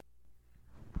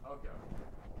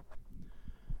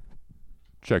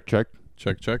Check, check,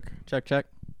 Check. Check, check.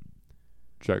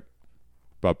 check.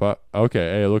 Ba. Okay,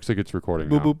 hey, it looks like it's recording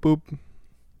Boop, now. boop, boop.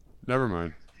 Never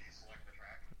mind.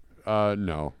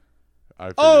 No.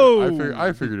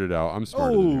 I figured it out. I'm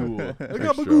smarter than you. Oh, Thanks,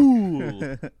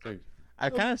 gabagool. Thanks. I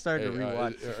kind of started Hey, to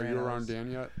rewatch. are you around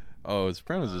Dan yet? Oh,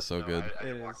 Sopranos is so good. I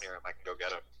It can walk is. near him. I can go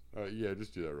get him. Yeah,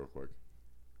 just do that real quick.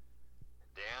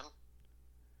 Dan?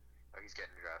 Oh, he's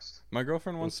getting dressed. My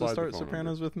girlfriend wants slide to the start phone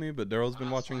Sopranos with me, but Daryl's been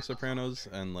watching Sopranos,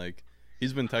 and like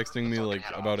he's been texting me like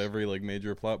about every like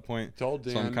major plot point. Tell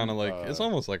Dan. So I'm kind of like, it's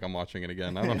almost like I'm watching it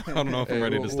again. I don't know if I'm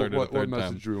ready to start it a What third message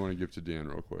time. do we want to give to Dan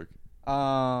real quick?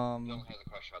 Someone has a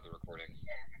question about the recording.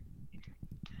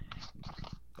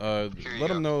 Here you Let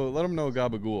go. him know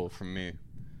Gabagool from me.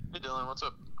 Hey, Dylan, what's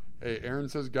up? Hey, Aaron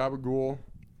says gabagool.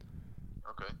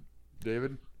 Okay.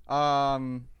 David? I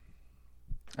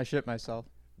shit myself.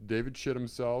 David shit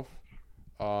himself.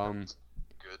 Good.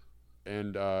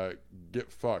 And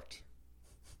get fucked.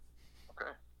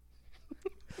 Okay.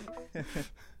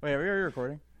 Wait, are we already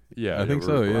recording? Yeah, I think we're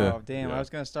so, recording. yeah. Oh, damn. Yeah. I was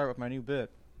going to start with my new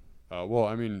bit. Well,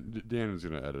 I mean, Dan is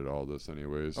going to edit all this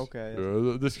anyways. Okay.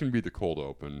 This can be the cold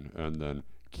open, and then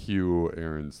cue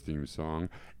Aaron's theme song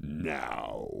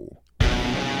now.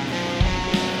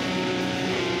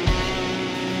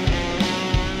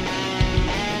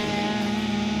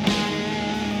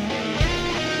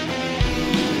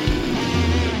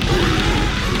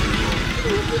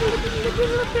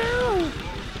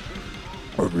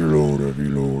 Heavy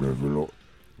load.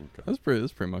 Okay. That's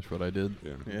pretty much what I did.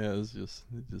 Yeah. Yeah, it's just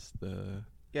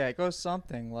Yeah, it goes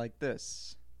something like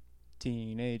this.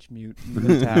 Teenage Mutant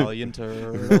Italian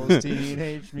Turtles,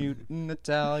 Teenage Mutant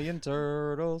Italian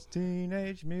Turtles,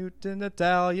 Teenage Mutant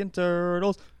Italian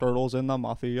Turtles, Turtles in the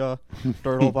Mafia,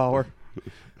 Turtle Power.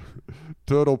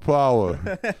 Turtle power.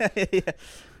 Yeah.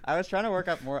 I was trying to work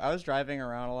out more. I was driving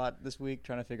around a lot this week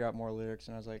trying to figure out more lyrics,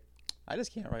 and I was like, I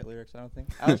just can't write lyrics, I don't think.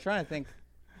 I was trying to think.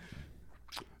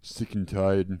 Sick and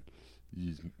tired.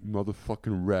 These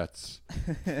motherfucking rats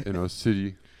in our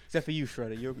city. Except for you,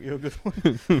 Shredder. You're a good one.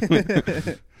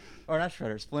 Or not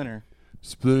Shredder, Splinter.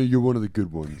 Splinter, you're one of the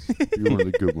good ones. You're one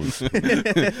of the good ones.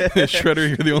 Shredder.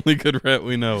 You're the only good rat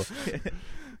we know.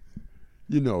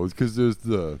 You know, because there's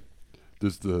the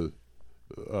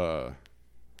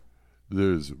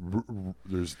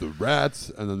rats,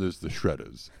 and then there's the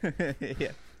shredders.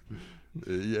 Yeah.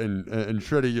 And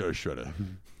Shredder, you're a shredder.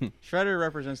 Shredder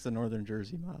represents the Northern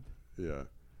Jersey mob. Yeah.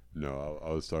 No, I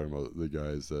was talking about the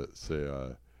guys that say,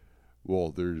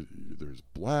 well, there's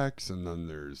blacks, and then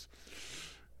there's.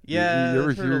 Yeah. You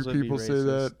ever the hear Turtles would be people say racist.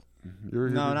 that? You ever hear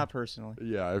No, people- not personally.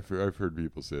 Yeah, I've heard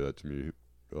people say that to me.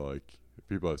 Like,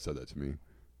 people have said that to me.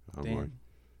 I'm Damn. like,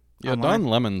 Yeah, Don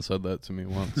Lemon said that to me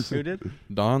once. Who did?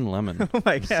 Don Lemon. Oh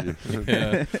my god.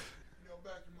 Yeah.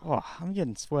 Oh, I'm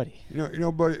getting sweaty. you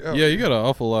know, buddy. Yeah, you got an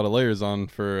awful lot of layers on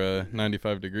for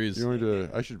 95 degrees. You want to?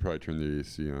 I should probably turn the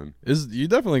AC on. You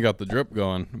definitely got the drip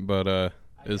going, but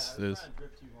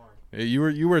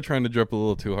you were trying to drip a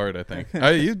little too hard, I think.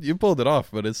 You pulled it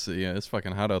off, but it's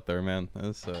fucking hot out there, man.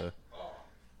 It's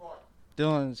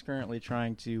Dylan is currently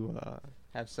trying to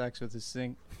have sex with his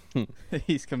sink.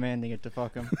 He's commanding it to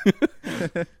fuck him.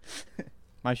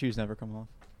 My shoes never come off.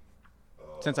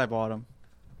 Since I bought them.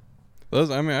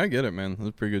 I get it, man. Those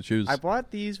are pretty good shoes. I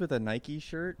bought these with a Nike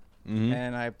shirt, Mhm.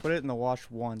 and I put it in the wash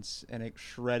once, and it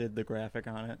shredded the graphic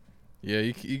on it. Yeah,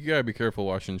 you gotta be careful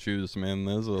washing shoes, man.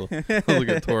 Those will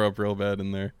get tore up real bad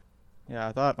in there. Yeah,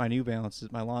 I thought my New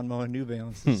Balances, my lawn mowing New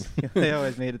Balances, they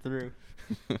always made it through.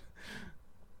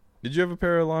 Did you have a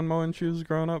pair of lawn mowing shoes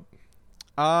growing up?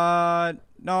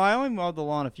 No, I only mowed the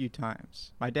lawn a few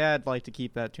times. My dad liked to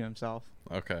keep that to himself.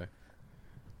 Okay.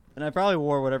 And I probably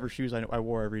wore whatever shoes I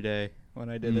wore every day when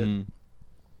I did it.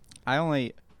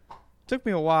 Mhm. Took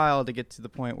me a while to get to the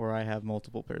point where I have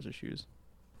multiple pairs of shoes.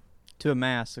 To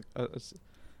amass a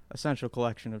essential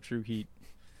collection of true heat.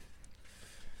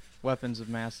 Weapons of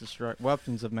mass strip.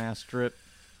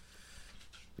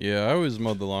 Yeah, I always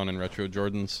mowed the lawn in retro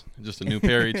Jordans. Just a new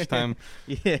pair each time.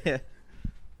 Yeah.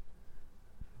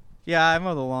 Yeah, I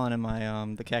mow the lawn in my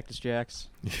the Cactus Jacks.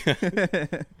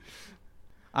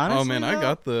 Honestly, Oh man, I though-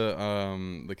 got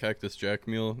the Cactus Jack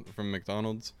meal from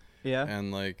McDonald's, Yeah.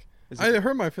 and like Is I it-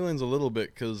 hurt my feelings a little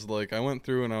bit because like I went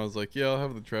through and I was like, yeah, I'll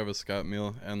have the Travis Scott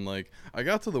meal, and like I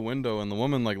got to the window and the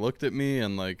woman like looked at me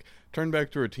and like turned back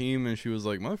to her team and she was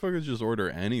like, motherfuckers just order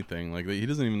anything, like he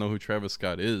doesn't even know who Travis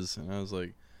Scott is, and I was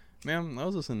like, ma'am, I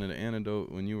was listening to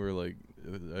Antidote when you were like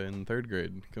in 3rd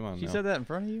grade. Come on. She now. said that in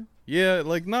front of you? Yeah,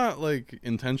 like not like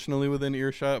intentionally within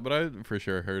earshot, but I for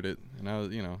sure heard it, and I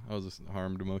was just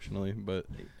harmed emotionally. But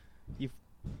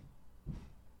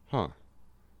Huh.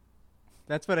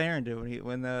 That's what Aaron did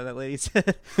when that lady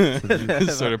said.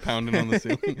 Just started pounding on the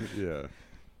ceiling. Yeah.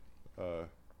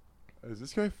 Is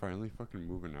this guy finally fucking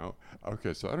moving out?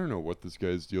 Okay, so I don't know what this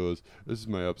guy's deal is. This is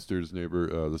my upstairs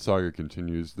neighbor. The saga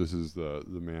continues. This is the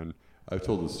man. I've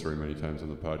told this story many times on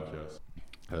the podcast.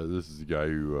 This is the guy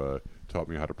who taught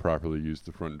me how to properly use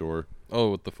the front door.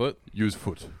 Oh, with the foot? Use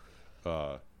foot.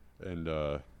 Yeah,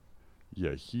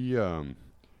 he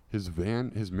his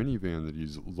minivan that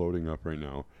he's loading up right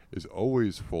now is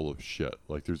always full of shit.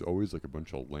 Like there's always like a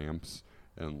bunch of lamps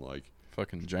and like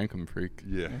Fucking jankum freak.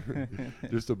 yeah,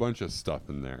 just a bunch of stuff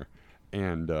in there.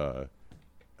 And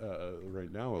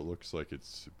right now it looks like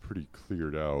it's pretty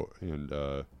cleared out and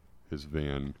his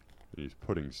van, and he's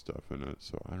putting stuff in it.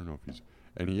 So I don't know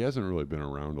if he hasn't really been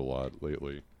around a lot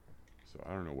lately. So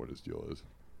I don't know what his deal is.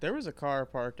 There was a car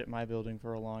parked at my building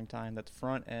for a long time. That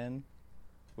front end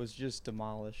was just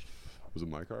demolished. Was it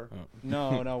my car? Oh.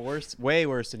 No, worse, way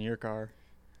worse than your car.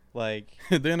 Like,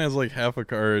 Dan has like half a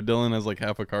car. Or Dylan has like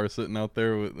half a car sitting out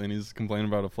there, and he's complaining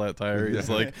about a flat tire. He's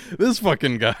Yeah. like, "This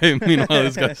fucking guy." Meanwhile,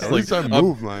 this guy's At like least I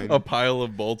moved mine. a pile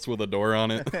of bolts with a door on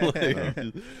it.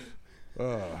 Like,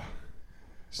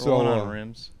 rolling on So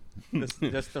rims.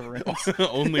 Just the rims.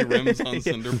 only rims on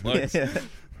Cinderplex.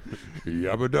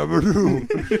 yabba dabba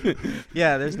doo.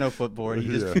 Yeah, there's no footboard. He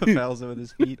just Yeah. propels it with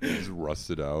his feet. It's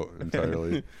rusted out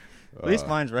entirely. At least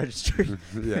mine's registered.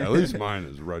 Yeah, at least mine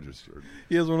is registered.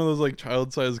 He has one of those like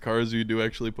child-sized cars you do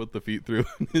actually put the feet through.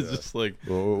 It's Yeah. just like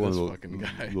Well, one this of those, fucking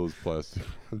guy. those plastic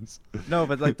ones. No,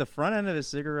 but like the front end of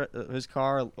his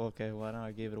car. Okay, well, now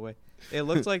I gave it away. It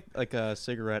looked like a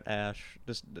cigarette ash,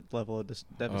 just level of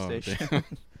devastation.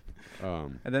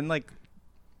 damn. And then like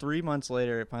 3 months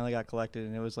later, it finally got collected,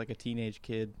 and it was like a teenage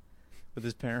kid with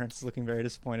his parents looking very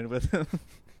disappointed with him.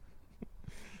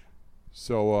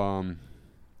 So,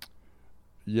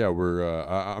 yeah,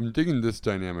 I'm digging this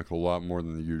dynamic a lot more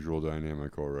than the usual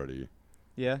dynamic already.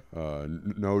 Yeah.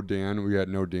 No Dan. We got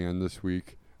no Dan this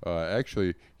week. Actually,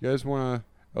 you guys want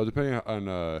to, depending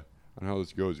on how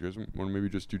this goes, you guys want to maybe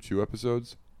just do 2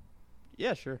 episodes?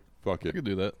 Yeah, sure. Fuck I it. could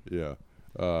do that. Yeah.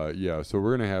 Yeah, so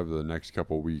we're going to have the next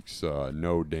couple weeks,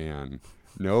 no Dan.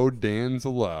 No Dan's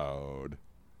allowed.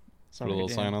 Put a little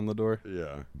sign on the door.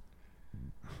 Yeah.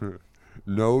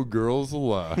 No girls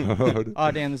allowed.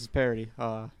 Oh, Dan, this is parody.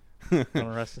 Don't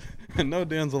arrest it. No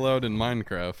Dan's allowed in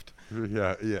Minecraft.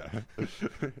 Yeah.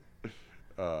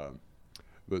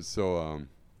 But so,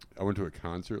 I went to a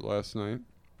concert last night.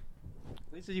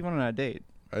 Lisa, you went on a date.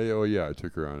 I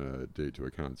took her on a date to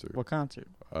a concert. What concert?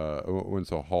 I went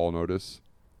to Hall Notice.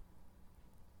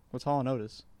 What's Hall &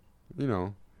 Oates? You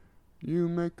know, you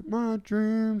make my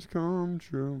dreams come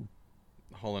true.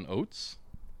 Hall and Oates?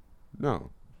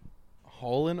 No,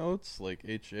 Hall and Oates? Like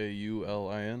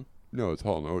Haulin? no, it's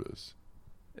Hall Notice.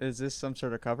 Is this some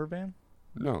sort of cover band?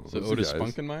 No, Is it it's the Otis guys.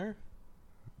 Spunkenmeyer?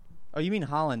 Oh, you mean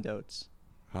Holland Oates?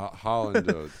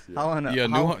 Holland Oates. Yeah. Holland. Yeah,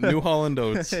 New Holland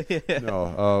Oates Yeah.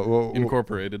 No, well,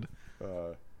 Incorporated.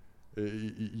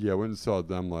 yeah, I went and saw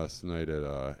them last night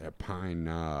at Pine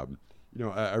Knob. You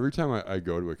know, every time I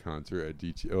go to a concert at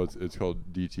it's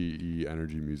called DTE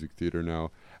Energy Music Theater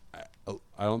now.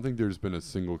 I don't think there's been a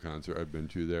single concert I've been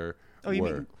to there. Oh, you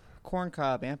where, mean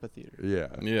Corncob Amphitheater? Yeah.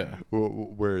 Yeah.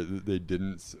 Where they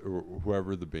didn't, or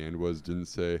whoever the band was didn't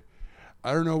say,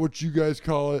 I don't know what you guys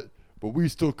call it, but we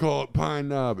still call it Pine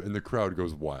Knob. And the crowd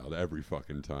goes wild every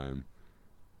fucking time.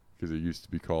 Because it used to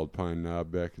be called Pine Knob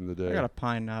back in the day. I got a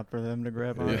pine knob for them to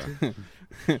grab Yeah.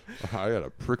 onto. I got a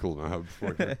prickle knob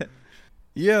for you.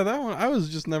 Yeah, that one, I was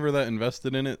just never that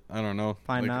invested in it. I don't know.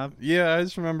 Pine Like, Knob? Yeah, I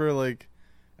just remember, like,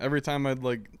 every time I'd,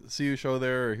 like, see a show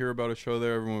there or hear about a show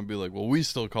there, everyone would be like, well, we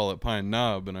still call it Pine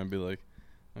Knob. And I'd be like,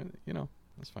 you know,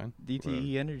 that's fine.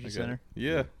 DTE Energy I get Center. it.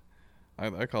 Yeah.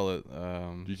 I call it,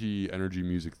 GT Energy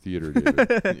Music Theater,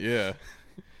 David. yeah.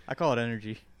 I call it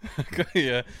Energy.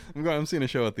 Yeah. I'm seeing a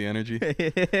show at the Energy.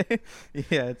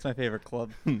 Yeah, it's my favorite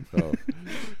club. Oh.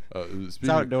 It's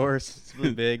outdoors. It's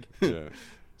really big. Yeah.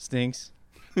 Stinks.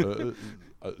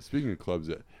 Speaking of clubs,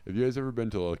 have you guys ever been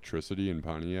to Electricity in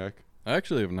Pontiac? I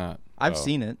actually have not. I've Oh.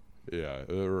 seen it. Yeah,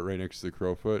 right next to the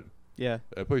Crowfoot. Yeah.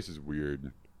 That place is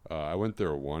weird. I went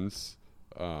there once.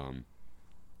 I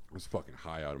was fucking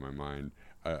high out of my mind.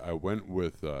 I went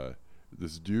with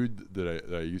this dude that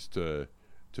I used to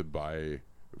buy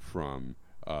from,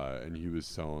 and he was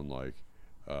selling like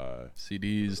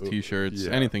CDs, T-shirts,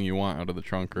 yeah. anything you want out of the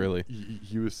trunk, really.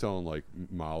 he was selling like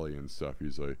Molly and stuff.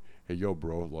 He's like, hey yo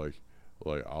bro, like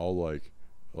I'll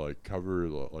like cover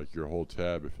like your whole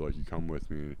tab if like you come with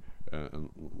me and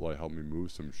like help me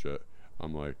move some shit.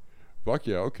 I'm like, fuck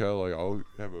yeah, okay, like I'll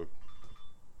have a,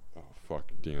 oh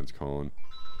fuck, Dan's calling.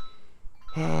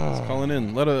 He's calling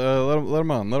in. Let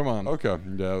him on. Let him on. Okay,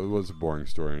 yeah, it was a boring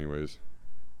story, anyways.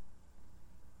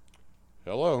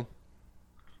 Hello,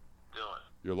 Dylan.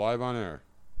 you're live on air.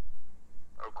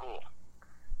 Oh, cool.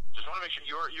 Just want to make sure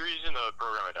you're using the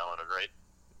program I downloaded,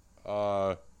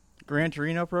 right? Gran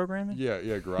Torino programming? Yeah,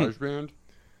 GarageBand.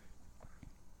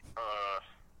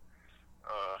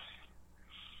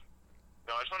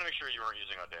 No, I just want to make sure you weren't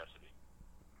using Audacity.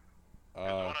 'Cause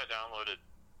the one I downloaded,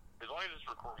 as long as it's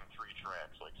recording 3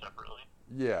 tracks, like, separately.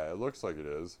 Yeah, it looks like it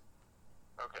is.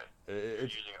 Okay.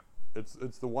 It's You're using it.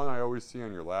 it's the one I always see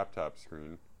on your laptop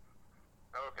screen.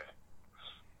 Okay.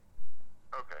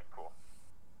 Okay, cool.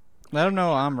 Let him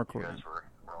know I'm You recording. guys were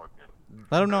all good.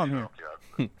 Let him know I'm here.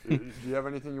 Yeah. Do you have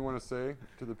anything you want to say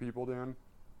to the people, Dan?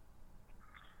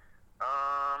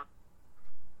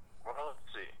 Well, let's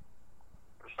see.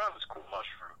 I just found this cool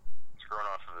mushroom. It's growing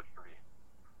off of a tree.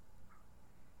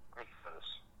 Look at this.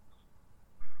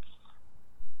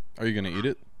 Are you gonna eat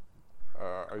it?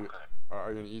 Are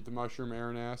you gonna eat the mushroom,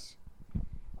 Aaron asks?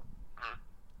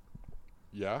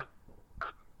 Yeah.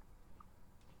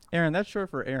 Aaron, that's short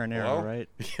for Aaron Hello? right?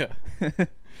 Yeah.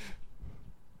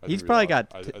 I He's think we probably lost-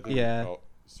 got I t- think we- yeah. oh,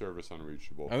 service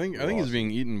unreachable. I think We he's lost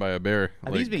being eaten by a bear. I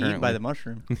think he's being eaten by the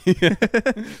mushroom. Yeah.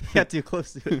 Got too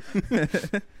close to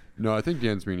it. No, I think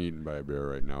Dan's being eaten by a bear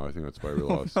right now. I think that's why we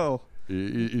lost. Oh,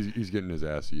 He's getting his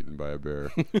ass eaten by a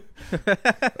bear.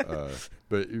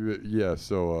 But yeah,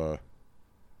 so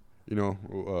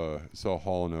saw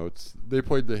Hall & Oates. They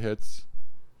played the hits.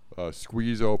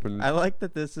 Squeeze opened. I like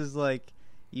that this is like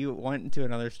you went into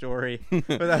another story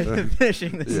without even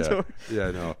finishing the yeah, story.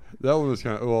 yeah, no, that one was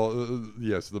kind of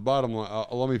yes. The bottom line.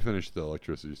 Let me finish the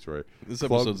electricity story. This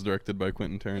Club- episode's directed by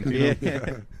Quentin Tarantino.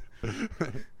 Yeah.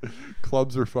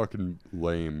 Clubs are fucking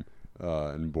lame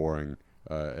and boring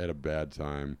at a bad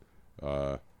time.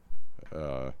 I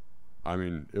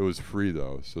mean, it was free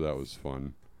though, so that was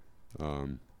fun.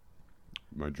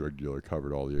 My drug dealer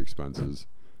covered all the expenses,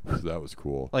 so that was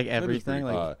cool. Like That'd be everything,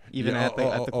 pretty like Uh, even yeah, at the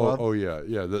club. Oh yeah,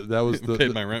 yeah. That was the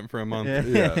Paid my rent for a month. Yeah.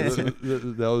 yeah,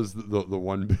 that was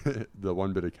the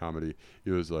one bit of comedy. He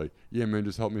was like, "Yeah, man,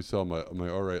 just help me sell." I'm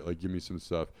like, "All right, like, give me some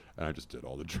stuff," and I just did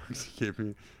all the drugs he gave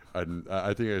me.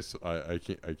 I think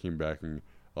I came back and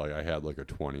like I had like a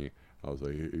 20. I was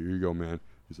like, "Here you go, man."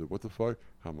 He's like, "What the fuck?"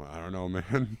 I'm like, "I don't know,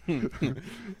 man."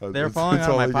 They're falling out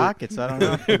of all my I did. pockets. I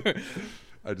don't know.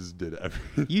 I just did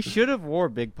everything. You should have wore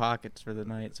big pockets for the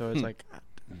night, so it's like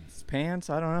pants.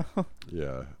 I don't know.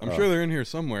 Yeah, I'm sure they're in here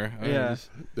somewhere. Yeah.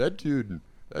 that dude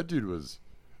was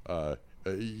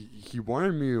he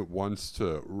wanted me once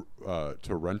to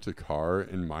rent a car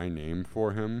in my name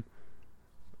for him.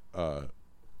 I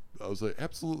was like,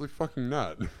 absolutely fucking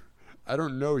not. I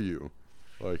don't know you,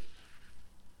 like.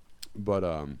 But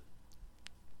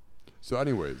so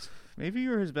anyways, Maybe you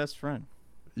were his best friend,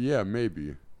 yeah,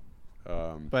 maybe.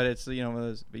 but it's one of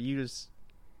those. But you just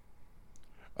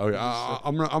Okay,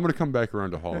 I'm gonna come back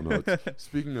around to Hall & Oates.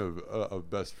 Speaking of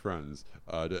best friends,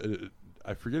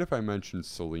 I forget if I mentioned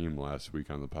Salim last week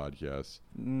on the podcast.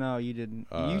 no, you didn't.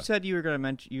 Uh, You said you were gonna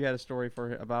mention you had a story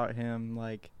about him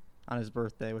like on his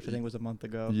birthday, which I think was a month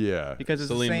ago. Yeah, Because it's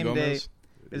Salim the same Gomez? day.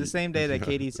 It's the same day that Yeah.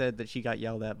 Katie said that she got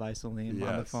yelled at by Salim on the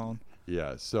Yes. phone.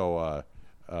 yeah. So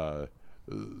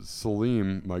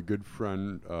Salim, my good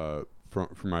friend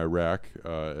from Iraq,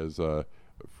 as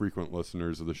frequent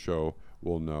listeners of the show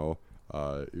will know,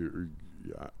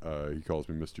 he calls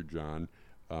me Mr. John.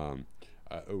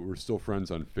 We're still friends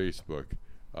on Facebook,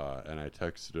 and I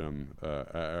texted him.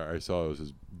 I saw it was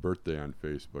his birthday on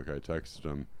Facebook. I texted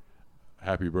him,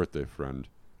 "Happy birthday, friend,"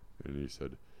 and he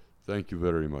said, "Thank you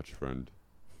very much, friend."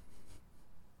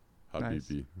 Nice.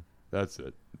 Habibi. That's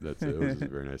it. It was just a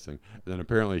very nice thing. And then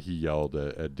apparently he yelled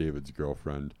at David's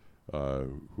girlfriend,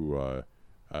 who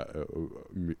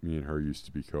me and her used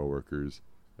to be coworkers,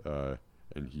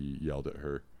 and he yelled at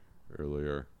her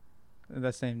earlier.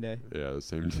 That same day. Yeah, the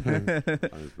same day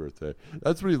on his birthday.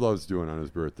 That's what he loves doing on his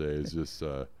birthday. Is just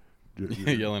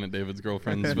Yelling at David's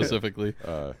girlfriend specifically.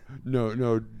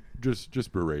 no,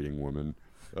 just berating women.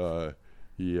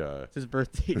 He It's his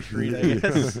birthday treat, I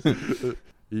guess.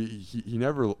 he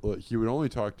never he would only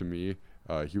talk to me.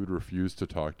 He would refuse to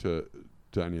talk to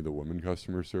any of the women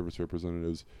customer service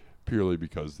representatives purely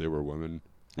because they were women.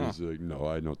 He's like, "No,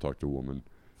 I don't talk to a woman.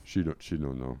 She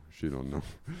don't know."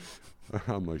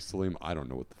 I'm like, "Salim, I don't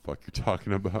know what the fuck you're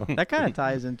talking about." That kind of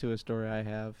ties into a story I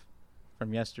have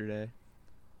from yesterday.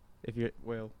 If you're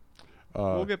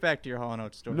we'll get back to your Hall &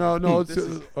 Oates story. No, This it's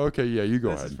is- okay. Yeah, you go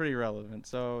this ahead. is pretty relevant.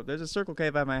 So there's a Circle K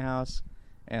by my house,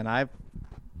 and I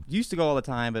used to go all the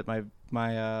time, but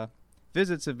my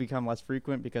visits have become less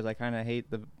frequent because I kind of hate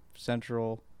the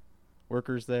central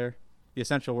workers there. the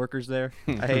essential workers there.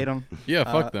 I hate them. Yeah,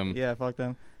 fuck them. Yeah, fuck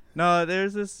them. No,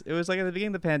 there's this. It was like at the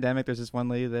beginning of the pandemic. There's this one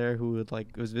lady there who would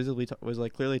like was visibly was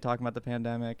like clearly talking about the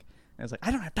pandemic, and it's like,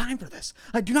 I don't have time for this.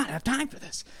 I do not have time for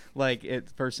this. Like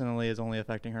it personally is only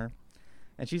affecting her,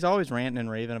 and she's always ranting and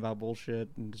raving about bullshit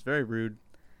and just very rude.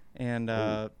 And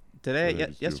today, Yeah,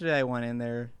 just do. yesterday, I went in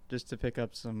there just to pick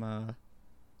up some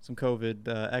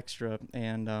COVID extra,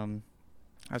 and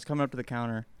I was coming up to the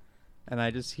counter. And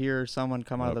I just hear someone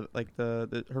come out of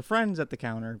her friends at the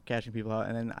counter catching people out,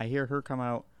 and then I hear her come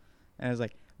out, and it's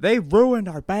like, they ruined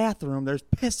our bathroom. There's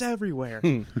piss everywhere.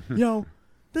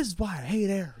 This is why I hate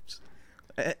Arabs.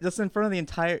 Just in front of the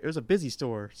entire, it was a busy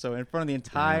store, so in front of the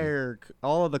entire,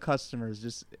 all of the customers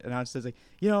just announced it's like,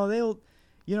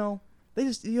 they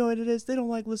just, what it is, they don't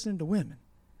like listening to women.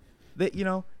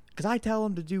 Because I tell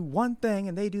them to do one thing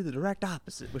and they do the direct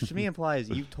opposite, which to me implies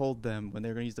you told them when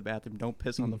they're going to use the bathroom, don't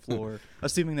piss on the floor,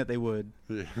 assuming that they would.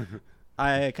 Yeah.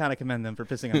 I kind of commend them for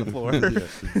pissing on the floor.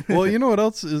 Well, you know what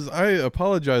else is? I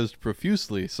apologized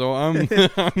profusely, so I'm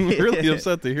really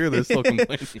upset to hear they're still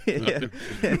complaining. About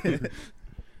it.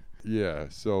 Yeah,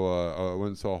 so I went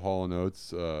and saw Hall &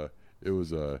 Oates. It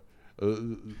was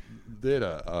they had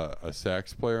a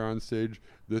sax player on stage.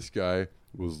 This guy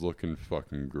was looking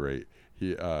fucking great.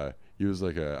 He was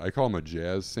like I call him a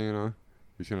jazz Santa.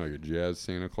 He's kind of like a jazz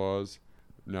Santa Claus.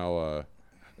 Now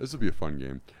this will be a fun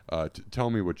game. Tell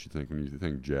me what you think when you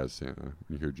think jazz Santa. When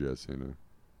you hear jazz Santa.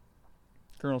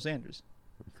 Colonel Sanders.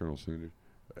 Colonel Sanders.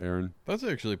 Aaron. That's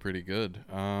actually pretty good.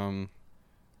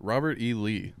 Robert E.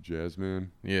 Lee. Jazz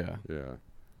man. Yeah. Yeah.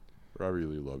 Robert E.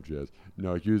 Lee loved jazz.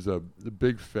 No, he was a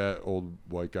big fat old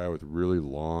white guy with really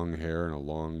long hair and a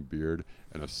long beard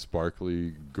and a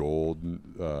sparkly gold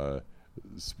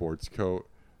sports coat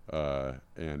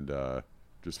and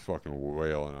just fucking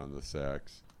wailing on the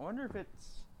sax. I wonder if it's...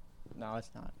 No, it's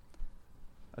not.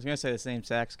 I was going to say the same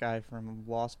sax guy from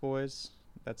Lost Boys.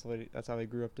 That's how he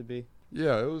grew up to be.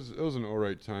 Yeah, it was an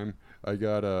alright time. I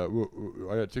got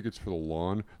tickets for the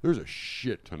lawn. There's a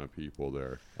shit ton of people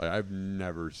there. I've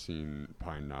never seen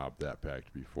Pine Knob that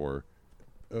packed before.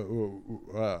 I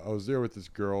was there with this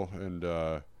girl, and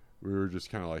we were just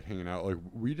kind of like hanging out. Like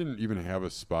we didn't even have a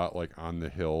spot like on the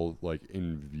hill, like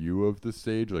in view of the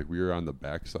stage. Like we were on the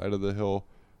back side of the hill,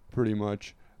 pretty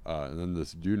much. And then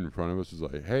this dude in front of us was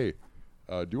like, "Hey,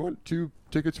 do you want 2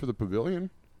 tickets for the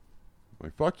pavilion?" I'm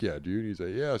like, fuck yeah, dude. He's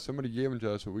like, yeah, somebody gave them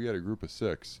to us, but we got a group of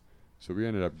 6. So we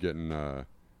ended up getting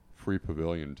free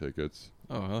pavilion tickets.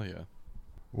 Oh, hell yeah.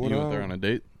 What You went there on a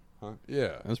date? Huh?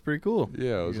 Yeah. That's pretty cool.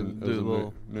 Yeah, it was, You a can do a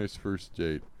little- nice first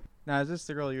date. Now, is this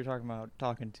the girl you were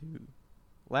talking to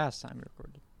last time you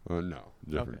recorded? No,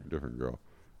 different Okay. different girl.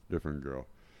 Different girl.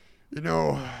 You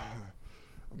know,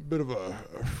 I'm a bit of a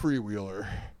freewheeler.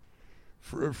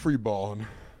 Free balling.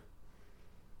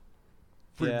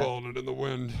 Yeah. Balling it in the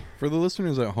wind. For the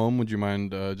listeners at home, would you mind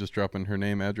just dropping her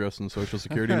name, address, and social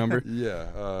security number?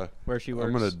 Yeah. Where she works?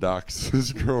 I'm going to dox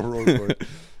this girl real quick.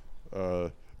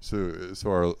 So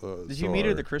our... Did you meet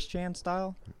her the Chris Chan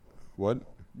style? What?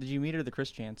 Did you meet her the Chris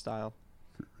Chan style?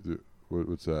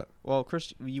 What's that? Well,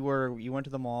 Chris, you went to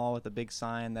the mall with a big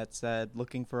sign that said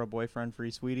 "Looking for a boyfriend,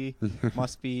 free sweetie."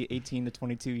 Must be 18 to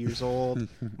 22 years old.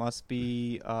 Must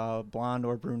be blonde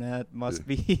or brunette. Must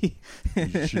be.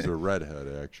 She's a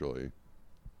redhead, actually.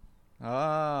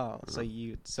 Oh, so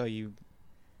you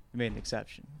made an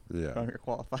exception Yeah. from your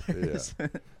qualifiers.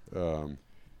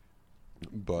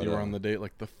 But You were on the date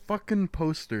like the fucking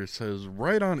poster says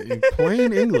right on in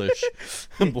plain English,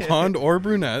 blonde or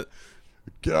brunette.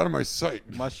 get out of my sight.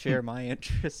 Must share my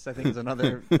interests, I think, is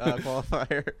another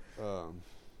qualifier.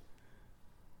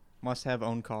 Must have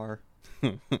own car.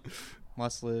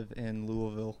 Must live in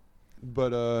Louisville.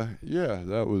 But yeah,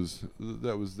 that was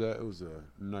that. It was a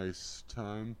nice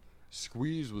time.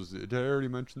 Squeeze was. Did I already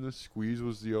mention this? Squeeze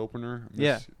was the opener.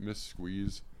 Miss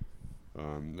Squeeze.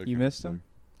 You missed him?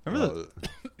 Remember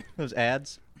those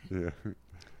ads? Yeah.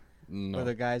 No. Where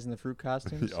the guys in the fruit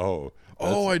costumes? Oh.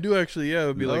 Oh, I do actually. Yeah, it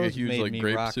would be like a Those huge made like me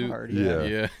grape rock suit. hard, Yeah.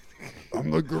 Yeah. I'm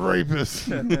the grapist.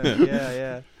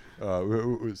 yeah.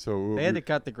 So They had to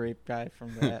cut the grape guy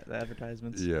from the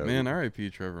advertisements. Yeah. Man,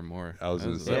 R.I.P. Trevor Moore. I was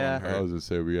gonna That say. one Yeah. hurt. I was gonna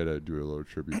say we had to do a little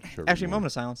tribute to Trevor Actually, Moore. moment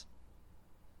of silence.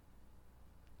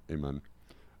 Amen.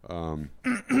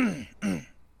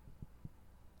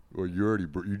 Well,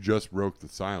 you just broke the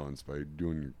silence by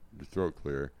doing your throat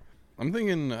clear. I'm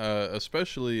thinking,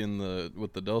 especially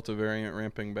with the Delta variant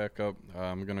ramping back up,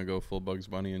 I'm gonna go full Bugs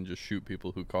Bunny and just shoot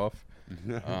people who cough.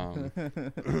 I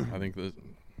think that.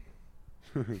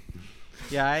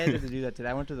 Yeah, I had to do that today.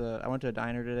 I went to a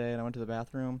diner today, and I went to the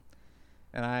bathroom,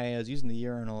 and I was using the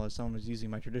urinal as someone was using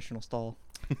my traditional stall,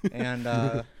 and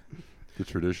The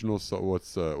traditional. So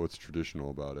what's traditional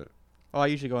about it? Oh, I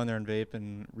usually go in there and vape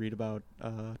and read about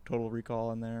Total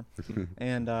Recall in there.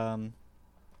 And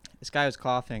this guy was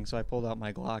coughing, so I pulled out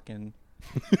my Glock and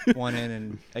went in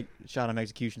and shot him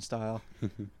execution style.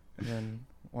 And then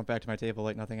went back to my table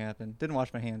like nothing happened. Didn't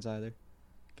wash my hands either.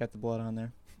 Got the blood on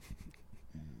there.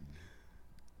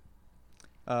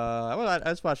 I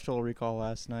just watched Total Recall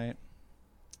last night.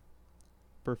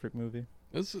 Perfect movie.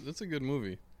 It's a good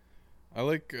movie. I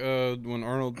like when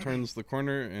Arnold turns the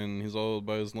corner and he's all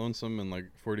by his lonesome and like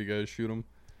 40 guys shoot him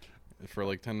for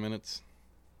like 10 minutes.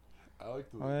 I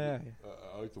like the. Oh, yeah.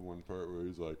 I like the one part where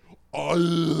he's like,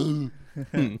 "Oh,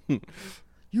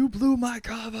 You blew my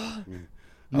cover.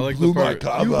 I like blew the my part.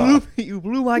 cover. You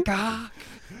blew my cock.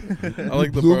 I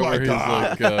like the blew part where my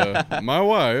he's like, "My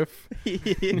wife."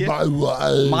 My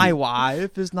wife. My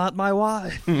wife is not my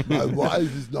wife. My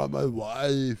wife is not my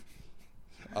wife."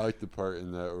 I like the part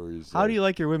in that where he's. How do you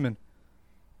like your women?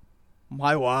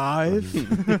 My wife.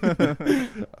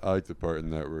 I like the part in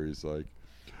that where he's like,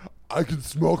 "I can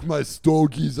smoke my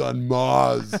stogies on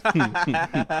Mars.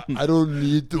 I don't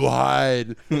need to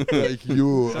hide like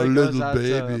you, So a he goes little out to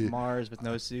baby. Mars with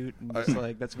no suit, and I- it's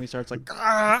like that's when he starts like.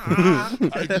 I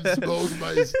can smoke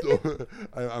my stogie."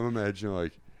 I'm imagining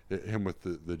like him with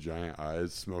the giant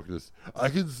eyes smoking this. I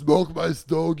can smoke my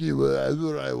stogie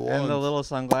wherever I want. And the little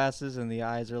sunglasses and the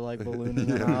eyes are like ballooning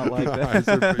him Yeah, out like the eyes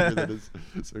are bigger than that. his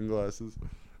sunglasses.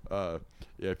 Yeah,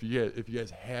 if you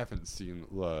guys haven't seen,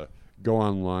 go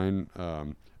online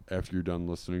after you're done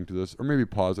listening to this, or maybe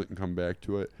pause it and come back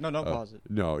to it. No, pause it.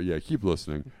 No, yeah, keep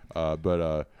listening.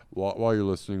 But while you're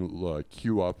listening,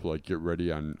 queue up, like get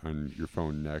ready on your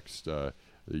phone next. The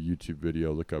YouTube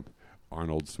video, look up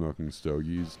Arnold smoking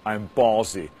stogies. I'm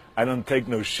ballsy. I don't take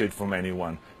no shit from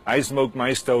anyone. I smoke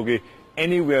my stogie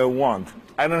anywhere I want.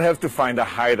 I don't have to find a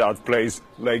hideout place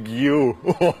like you.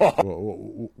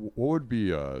 What would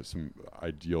be some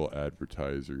ideal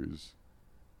advertisers?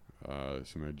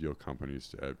 Some ideal companies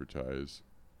to advertise.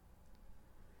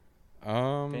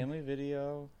 Family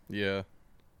Video, Yeah,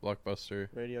 Blockbuster,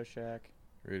 Radio Shack,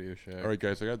 Radio Shack, All right,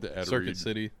 guys, I got the ad Circuit read.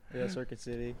 City. yeah, Circuit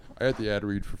City. I got the ad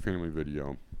read for Family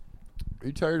Video. Are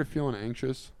you tired of feeling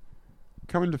anxious?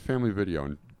 Come into Family Video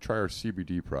and try our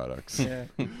CBD products. Yeah.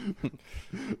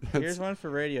 Here's one for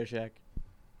Radio Shack.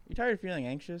 You tired of feeling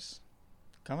anxious?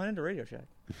 Come on into Radio Shack.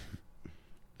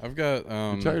 I've got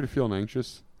You tired of feeling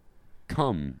anxious?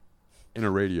 Come in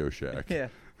a Radio Shack. Yeah.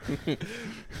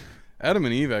 Adam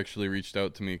and Eve actually reached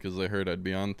out to me because they heard I'd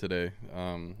be on today.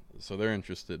 So they're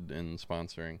interested in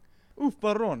sponsoring. Oof,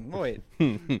 baron. Wait.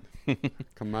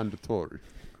 Commendatory.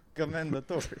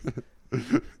 Commendatory.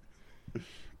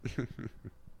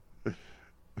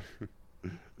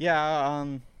 Yeah,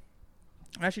 I'm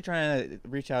actually trying to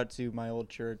reach out to my old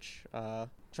church,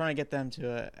 trying to get them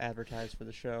to advertise for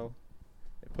the show,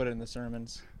 put it in the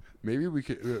sermons. Maybe we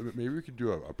could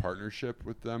do a partnership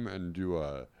with them and do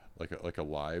a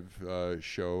live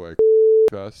show at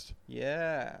Fest.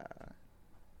 Yeah.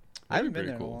 I That'd haven't be been there pretty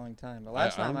in a cool. long time. The I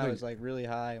last don't time I think- was like really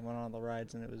high and went on all the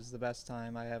rides, and it was the best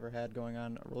time I ever had going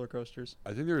on roller coasters.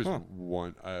 I think there was Huh.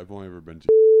 one. I've only ever been to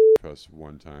Fest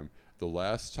one time. The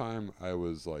last time I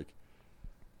was like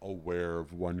aware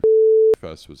of one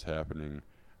fest was happening,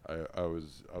 I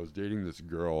was dating this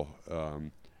girl,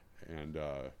 and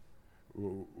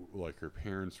like her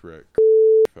parents were at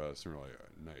fest, and we're like,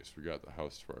 nice, we got the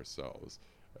house to ourselves,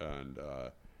 and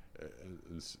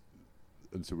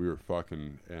so we were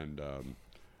fucking, and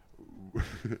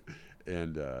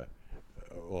and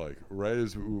like right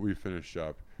as we finished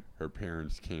up, her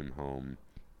parents came home.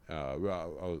 We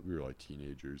were like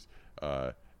teenagers,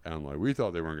 and like we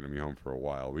thought they weren't gonna be home for a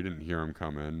while. We didn't hear them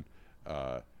come in,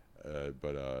 but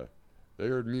they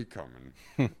heard me coming.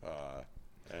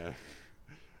 And,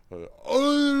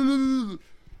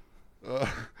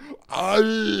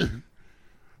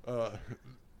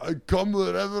 I come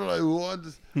wherever I want.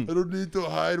 I don't need to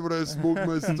hide when I smoke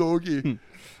my stogie.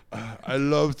 I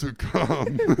love to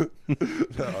come.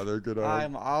 That other good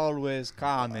I'm always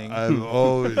calming. I'm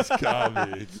always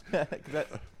coming.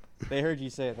 They heard you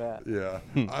say that. Yeah,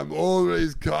 I'm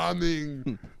always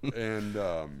coming. And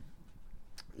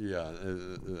yeah,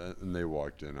 and they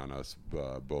walked in on us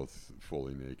both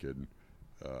fully naked,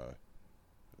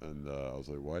 and I was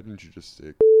like, "Why didn't you just stay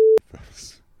at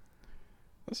Fest?"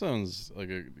 That sounds like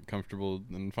a comfortable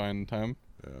and fine time.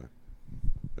 Yeah,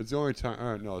 it's the only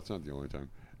time. No, it's not the only time.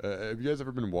 Have you guys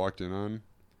ever been walked in on?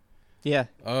 Yeah,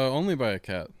 Only by a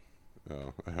cat.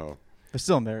 Oh. it's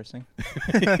still embarrassing.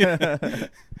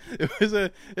 It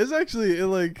was actually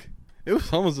it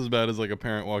was almost as bad as like a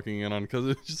parent walking in on, because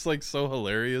it's just like so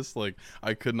hilarious. Like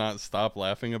I could not stop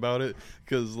laughing about it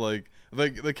because like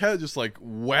like the cat just like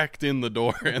whacked in the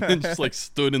door and then just like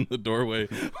stood in the doorway,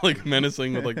 like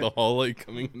menacing with like the hall light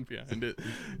coming in behind it.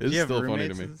 It's you have still funny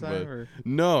to roommates me. at the time, But or-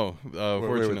 no, Wait,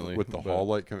 fortunately, with the but- hall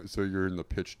light coming, so you're in the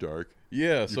pitch dark.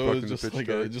 Yeah, You so it fucking was just pitch like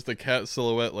dark? just a cat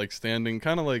silhouette like standing,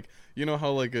 kind of like you know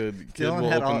how like a kid Dylan will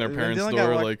had open all- their when parents' Dylan got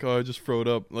door, locked- like oh I just throwed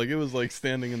up, like it was like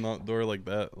standing in the door like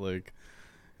that, like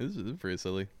this is pretty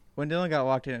silly. When Dylan got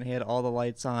walked in, he had all the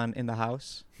lights on in the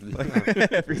house, like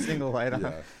every single light on.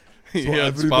 Yeah. He So had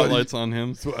everybody- spotlights on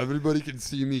him. So everybody can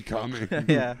see me coming.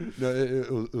 Yeah. No,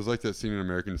 it was like that scene in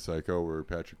American Psycho where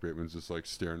Patrick Bateman's just like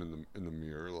staring in the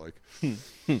mirror, like.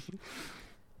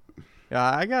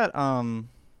 Yeah, I got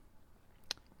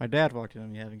my dad walked in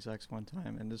on me having sex one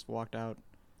time and just walked out.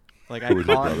 Like I With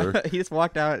your brother? caught, he just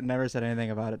walked out and never said anything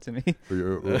about it to me.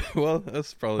 Well,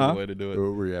 that's probably Huh? the way to do it.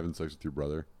 Were you having sex with your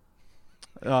brother?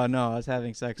 Oh no, I was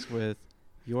having sex with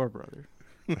your brother.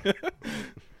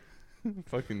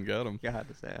 Fucking got him. God,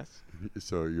 his ass.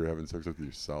 So you're having sex with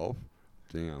yourself?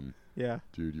 Damn, Yeah.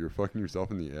 dude, you're fucking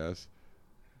yourself in the ass.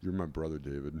 You're my brother,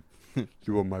 David.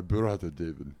 You are my brother,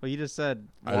 David. Well, you just said.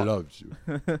 I loved you.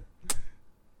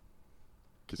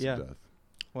 Kiss Yeah. of death.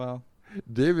 Well,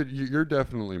 David, you're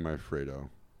definitely my Fredo.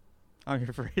 I'm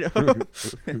your Fredo.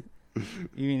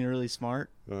 You mean really smart,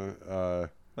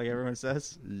 like everyone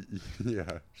says?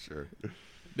 Yeah, sure.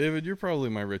 David, you're probably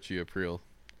my Richie April.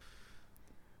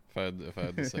 If I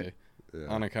had to say, Yeah.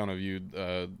 on account of you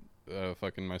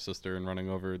fucking my sister and running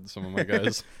over some of my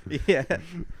guys. Yeah.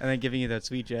 And then giving you that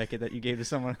sweet jacket that you gave to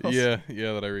someone else. yeah,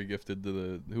 that I regifted to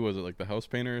the who was it, like the house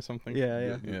painter or something?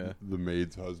 Yeah. Yeah. The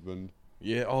maid's husband.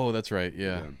 Yeah. Oh, that's right.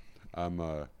 Yeah.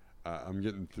 I'm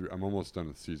getting through. I'm almost done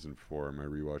with season 4. My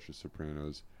rewatch of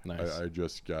Sopranos. Nice. I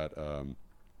just got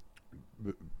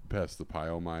past the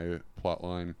Pio-My plot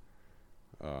line.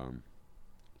 To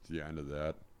the end of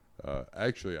that.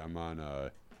 Actually, I'm on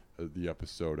the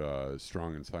episode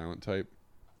Strong and Silent Type.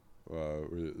 Where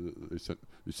they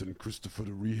sent Christopher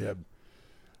to rehab.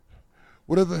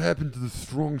 Whatever happened to the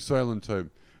Strong Silent Type?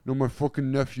 No, my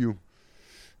fucking nephew.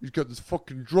 He's got this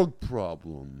fucking drug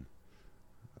problem.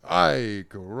 Ay,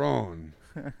 Caron.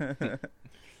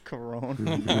 Corona.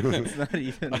 It's not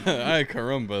even. Ay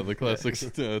caramba, the classic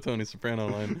Tony Soprano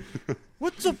line.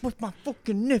 What's up with my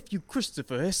fucking nephew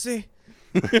Christopher, ese?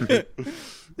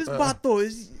 This vato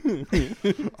is.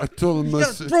 I told him, He's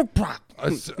got a throat prop. I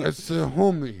said,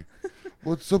 homie,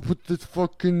 what's up with this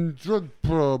fucking drug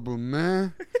problem,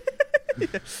 man?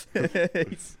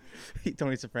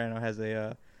 Tony Soprano has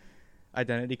a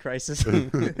identity crisis.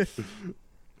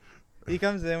 He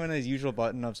comes in with his usual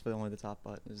button-ups, but only the top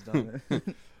button is done.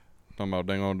 Talking about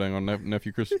dango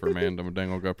nephew Christopher, man.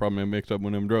 Dango got probably mixed up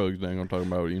with them drugs. Dango talking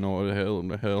about, you know what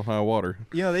the hell high water.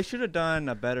 You know, they should have done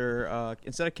a better.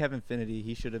 Instead of Kevin Finity,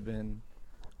 he should have been.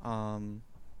 Kevin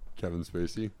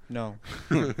Spacey. No.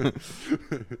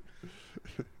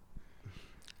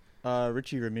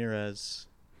 Richie Ramirez,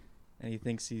 and he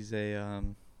thinks he's a.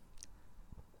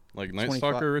 Like Night 25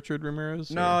 Stalker Richard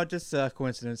Ramirez? No, or- just a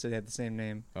coincidence that they had the same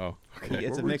name. Oh, okay.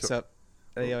 It's What a were we mix-up.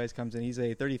 He always comes in. He's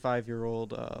a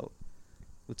 35-year-old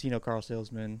Latino car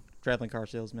salesman, traveling car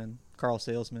salesman, Carl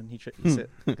salesman.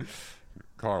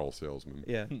 Carl Salesman.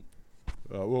 Yeah,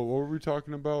 What were we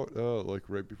talking about? Like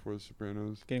right before The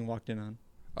Sopranos? getting walked in on.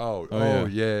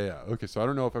 Yeah. Okay, so I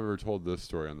don't know if I've ever told this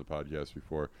story on the podcast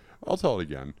before. I'll tell it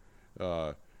again,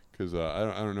 because I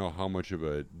don't know how much of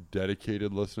a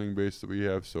dedicated listening base that we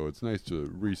have. So it's nice to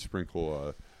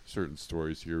resprinkle certain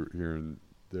stories here and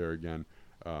there again.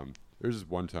 There's this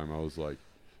one time I was like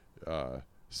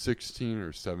 16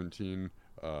 or 17,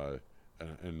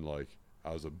 and like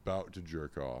I was about to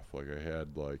jerk off. Like I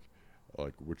had like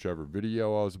whichever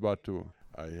video I was about to.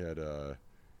 I had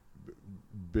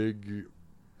big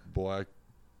black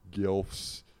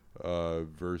gilfs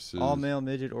versus All male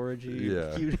midget orgy.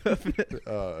 Yeah. Queued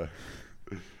up.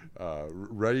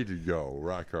 ready to go,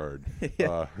 rock hard.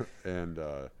 Yeah. And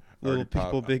Little already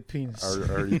people, pop- big penis. I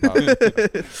already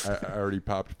popped. I already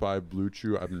popped 5 Blue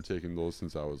Chew. I've been taking those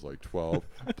since I was like 12.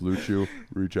 Blue Chew,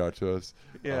 reach out to us.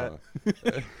 Yeah.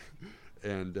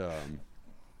 And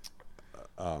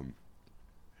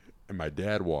my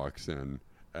dad walks in,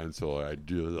 and so I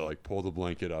do like pull the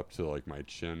blanket up to like my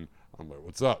chin. I'm like,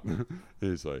 "What's up?" And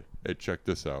he's like, "Hey, check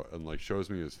this out," and like shows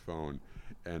me his phone,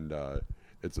 and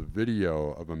it's a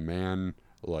video of a man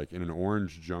like in an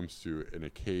orange jumpsuit in a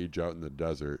cage out in the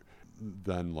desert.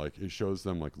 Then like it shows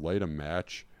them like light a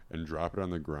match and drop it on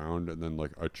the ground, and then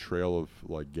like a trail of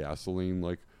like gasoline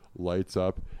like lights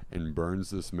up and burns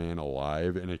this man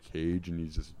alive in a cage, and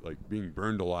he's just like being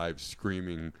burned alive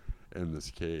screaming in this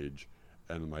cage.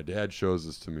 And my dad shows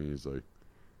this to me. He's like,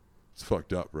 "It's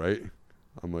fucked up, right?"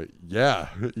 I'm like, yeah,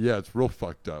 it's real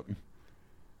fucked up.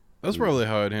 That's probably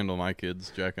how I'd handle my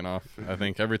kids jacking off. I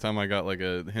think every time I got like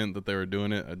a hint that they were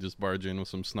doing it, I'd just barge in with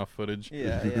some snuff footage.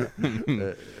 Yeah.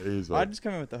 He's I'd like, just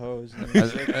come in with the hose.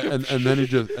 and then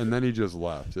he just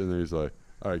left, and then he's like,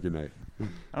 all right, good night.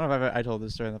 I don't know if I told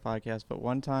this story in the podcast, but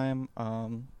one time I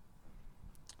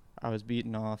was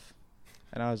beaten off,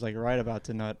 and I was like right about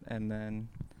to nut, and then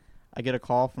I get a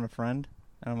call from a friend,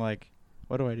 and I'm like,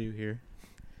 what do I do here?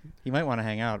 He might want to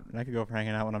hang out, and I could go for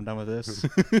hanging out when I'm done with this.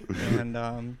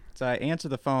 And so I answer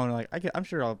the phone, like I'm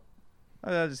sure I'll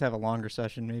just have a longer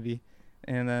session maybe.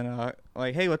 And then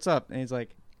like, hey, what's up? And he's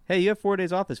like, hey, you have 4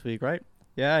 days off this week, right?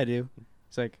 Yeah, I do.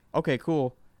 It's like, okay,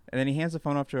 cool. And then he hands the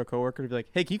phone up to a coworker to be like,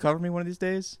 hey, can you cover me one of these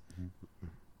days?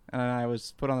 And I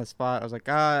was put on the spot. I was like,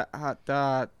 and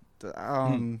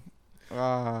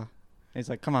he's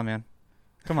like, come on, man.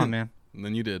 And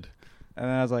then you did. And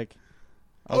then I was like,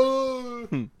 Oh,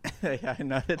 yeah, I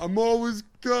nutted. I'm always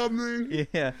coming.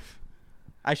 Yeah.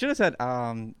 I should have said,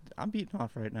 I'm beaten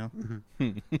off right now.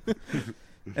 And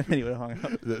then he would have hung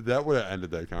up. That would have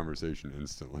ended that conversation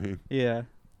instantly. Yeah.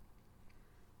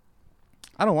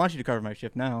 I don't want you to cover my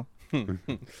shift now.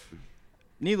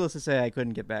 Needless to say, I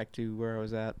couldn't get back to where I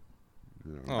was at.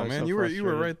 You know. Oh I was man, so you were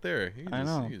frustrated. right there. You I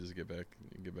know. You could just get back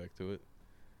to it.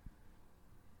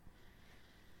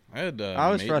 I had I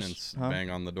was maintenance huh? bang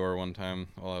on the door one time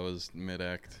while I was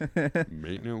mid-act.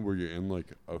 Maintenance, were you in like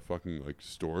a fucking like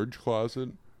storage closet?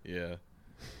 Yeah.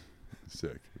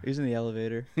 Sick. He was in the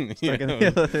elevator. Yeah. Stuck in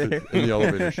the elevator. In the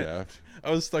elevator shaft.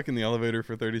 I was stuck in the elevator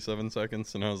for 37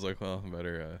 seconds, and I was like, well, I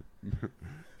better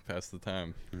pass the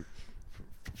time.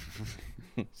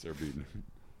 Start beating.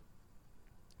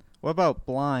 What about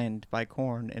Blind by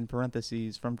Korn, in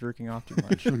parentheses, from jerking off too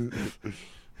much?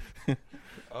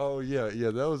 Oh yeah,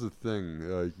 that was a thing.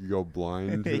 You go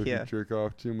blind if Yeah. you jerk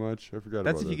off too much. I forgot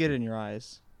That's about if you that. get it in your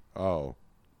eyes. Oh.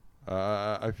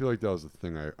 I feel like that was a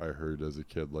thing I heard as a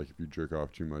kid. Like if you jerk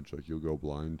off too much, like you'll go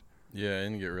blind. Yeah,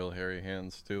 and you get real hairy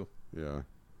hands, too. Yeah.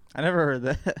 I never heard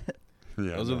that.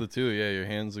 Yeah. Those are the two. Yeah, your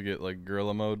hands will get like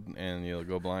gorilla mode, and you'll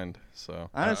go blind. So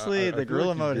Honestly, I the feel gorilla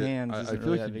like you mode get- hands I isn't feel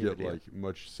really like that you big of a get deal. like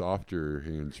much softer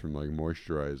hands from like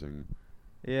moisturizing,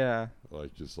 Yeah.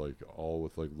 like just like all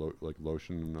with like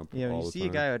lotion up. Yeah, when all you the see time.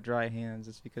 a guy with dry hands,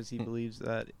 it's because he believes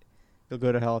that he'll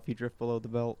go to hell if you drift below the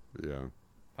belt. Yeah.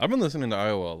 I've been listening to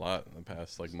Iowa a lot in the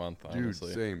past like month. Dude,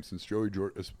 Honestly, same since Joey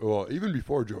Jordan. Well, even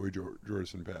before Joey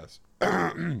Jordison passed,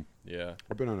 yeah,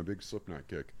 I've been on a big Slipknot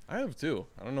kick. I have too.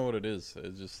 I don't know what it is.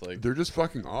 It's just like They're just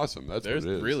fucking awesome. That's they're what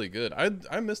it is. really good.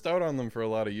 I missed out on them for a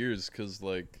lot of years because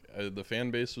like the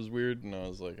fan base was weird, and I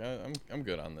was like, I'm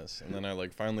good on this. And then I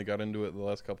like finally got into it the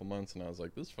last couple months, and I was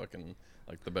like, this is fucking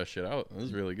like the best shit out. This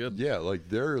is really good. Yeah, like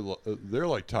they're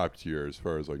like top tier as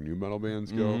far as like new metal bands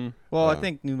go. Mhm. Well, I Uh,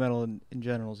 think new metal in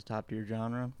general is a top tier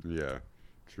genre. Yeah,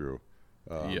 true.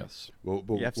 Yes. Well,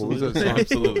 Yeah, what was that absolutely. song?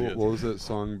 Absolutely What, is. what was that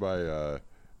song by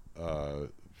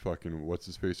fucking what's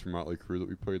his face from Motley Crue that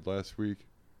we played last week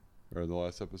or the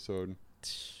last episode?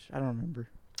 I don't remember.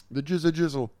 The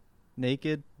Jizzle.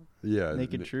 Naked Yeah,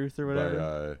 Naked Truth or by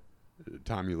whatever.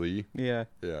 Tommy Lee. Yeah,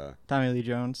 Yeah. Tommy Lee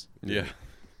Jones. Yeah.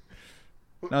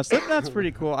 No, Slipknot's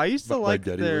pretty cool. I used to By like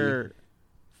Geddy their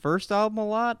first album a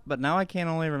lot, but now I can't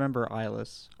only remember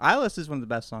Eyeless. Eyeless is one of the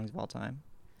best songs of all time.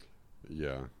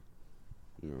 Yeah.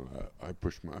 You know, I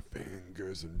push my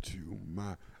fingers into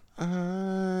my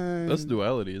eyes. That's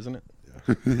duality, isn't it?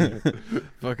 Yeah.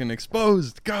 Fucking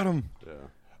exposed. Got him. Yeah.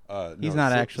 He's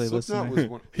not actually Slipknot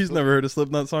listening. Was one, He's never heard a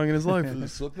Slipknot song in his life.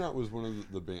 Slipknot was one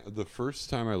of the band. The first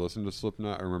time I listened to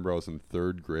Slipknot, I remember I was in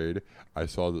 3rd grade. I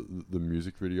saw the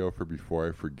music video for Before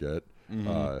I Forget.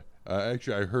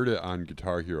 Actually, I heard it on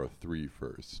Guitar Hero 3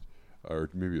 first, or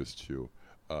maybe it was 2.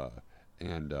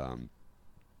 And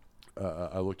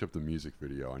I looked up the music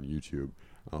video on YouTube.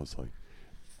 I was like,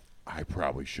 I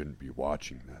probably shouldn't be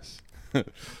watching this.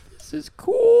 This is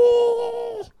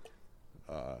cool.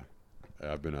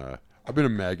 I've been a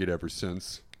maggot ever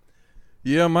since.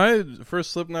 Yeah, my first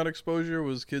Slipknot exposure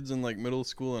was kids in like middle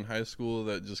school and high school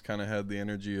that just kind of had the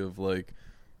energy of like,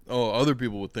 oh, other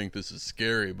people would think this is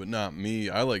scary, but not me.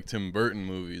 I like Tim Burton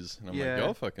movies, and I'm Yeah. like,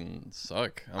 y'all fucking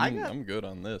suck. I I'm good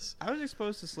on this. I was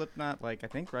exposed to Slipknot, like, I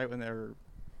think right when they were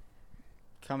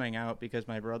coming out because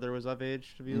my brother was of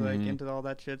age to be, like, Mhm. into all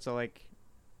that shit. So, like,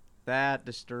 that,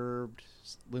 Disturbed,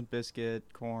 Limp Bizkit,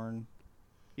 Korn.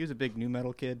 He was a big new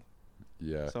metal kid.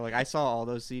 Yeah. So, like, I saw all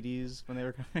those CDs when they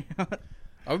were coming out.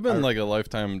 I've been like a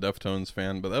lifetime Deftones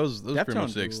fan, but that was pretty much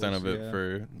Deftones the extent of rules, it yeah.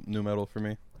 for new metal for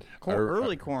me.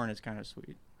 Early Korn is kind of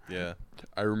sweet. Yeah.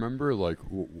 I remember like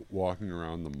walking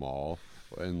around the mall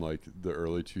in like the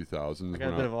early 2000s. I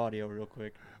got a bit of audio real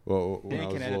quick. When I Dan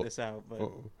was can a edit little- this out, but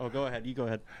oh. go ahead. You go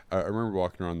ahead. I remember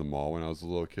walking around the mall when I was a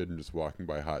little kid and just walking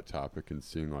by Hot Topic and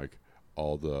seeing like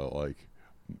all the like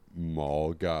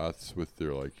mall goths with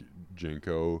their like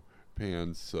Jenko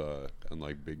pants and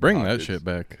like big Bring that pockets shit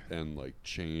back. and like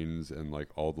chains and like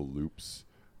all the loops,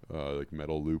 like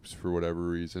metal loops for whatever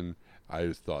reason. I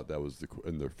just thought that was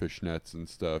and their fishnets and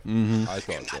stuff. Mhm. I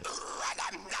thought that.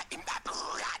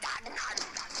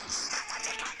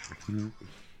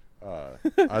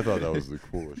 I thought that was the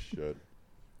coolest shit.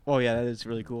 Oh yeah, that is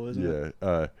really cool, isn't it?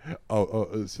 Yeah.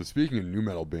 So speaking of new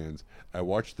metal bands, I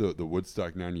watched the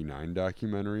Woodstock '99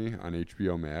 documentary on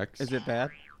HBO Max. Is it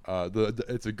bad?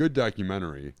 It's a good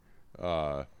documentary.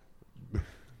 Wait,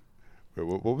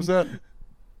 what was that?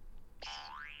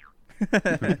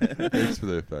 Thanks for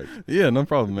the effect. Yeah, no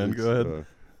problem, man. It's, Go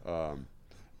ahead.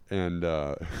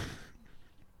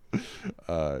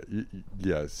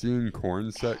 Yeah, seeing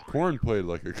Korn played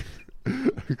like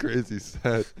a crazy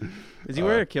set. Is he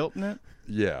wearing a kilt in it?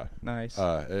 Yeah. Nice.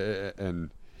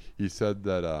 And he said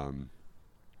that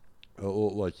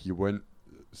like he went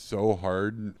so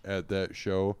hard at that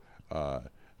show,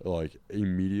 like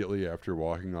immediately after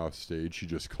walking off stage, he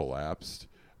just collapsed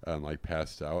and like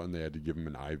passed out, and they had to give him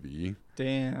an IV.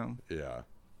 Damn. Yeah.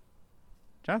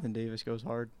 Jonathan Davis goes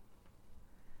hard.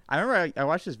 I remember I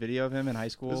watched this video of him in high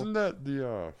school. Isn't that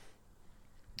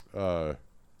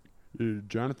the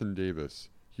Jonathan Davis?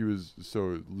 He was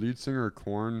lead singer of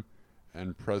Korn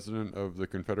and president of the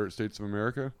Confederate States of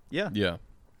America. Yeah. Yeah.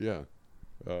 Yeah.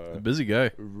 A busy guy.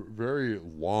 Very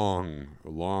long,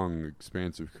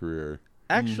 expansive career.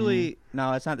 Actually,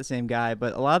 no, it's not the same guy,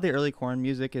 but a lot of the early Korn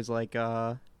music is like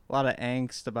a lot of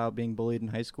angst about being bullied in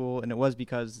high school, and it was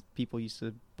because people used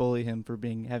to bully him for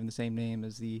having the same name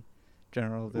as the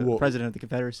president of the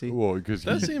Confederacy. Well, because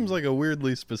That seems like a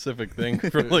weirdly specific thing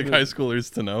for like high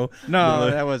schoolers to know. No,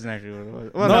 Like- that wasn't actually what it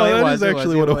was. Well, no, it that was, is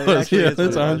actually what it was. Actually, Yeah, it's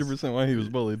what that's it was. 100% why he was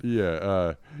bullied.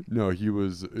 Yeah, no, he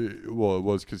was. Well, it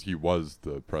was because he was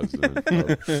the president.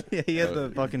 Of, Yeah, he had the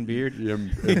fucking beard.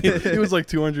 He was like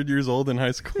 200 years old in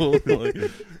high school. Like,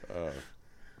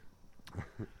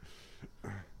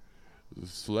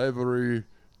 slavery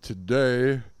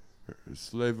today,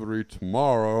 slavery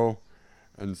tomorrow,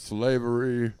 and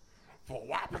slavery for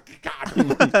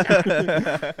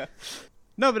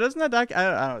No, but doesn't that I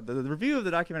don't know. The review of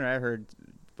the documentary I heard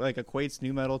like equates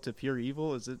new metal to pure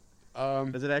evil. Is it?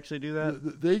 Does it actually do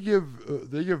that? They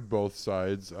give both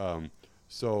sides. I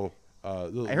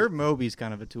heard Moby's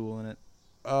kind of a tool in it.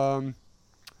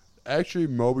 Actually,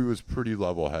 Moby was pretty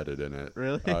level-headed in it.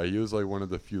 Really? He was like one of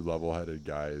the few level-headed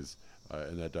guys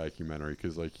in that documentary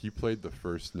because like he played the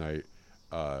first night,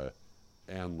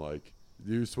 and like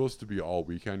he was supposed to be all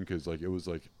weekend because like it was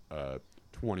like a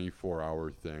 24-hour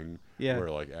thing. Yeah.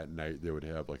 Where like at night they would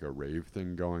have like a rave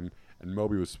thing going, and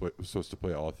Moby was supposed to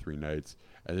play all 3 nights,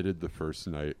 and they did the first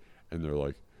night, and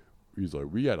he's like,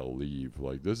 we gotta leave.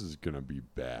 Like this is gonna be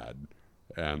bad,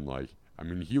 and like I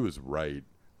mean he was right.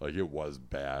 Like, it was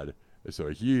bad. So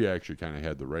he actually kind of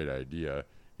had the right idea.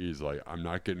 He's like, I'm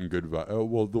not getting good vibes. Oh,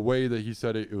 well, the way that he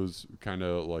said it was kind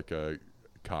of like a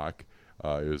cock.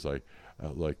 It was like,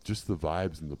 just the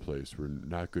vibes in the place were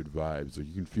not good vibes. Like,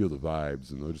 you can feel the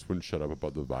vibes. And they just wouldn't shut up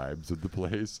about the vibes of the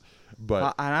place.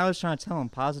 But And I was trying to tell him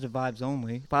positive vibes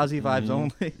only. Positive vibes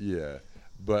only. yeah.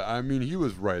 But, I mean, he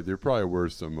was right. There probably were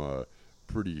some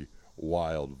pretty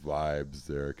wild vibes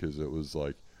there because it was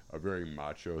like a very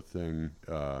macho thing.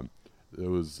 It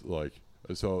was like,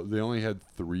 so they only had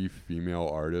 3 female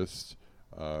artists.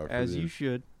 As you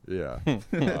should. Yeah.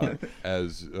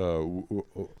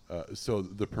 So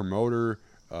the promoter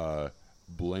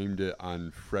blamed it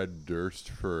on Fred Durst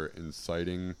for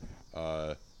inciting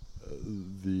the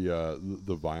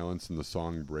violence in the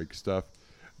song Break Stuff.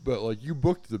 But like you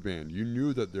booked the band, you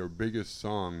knew that their biggest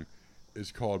song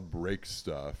is called Break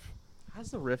Stuff.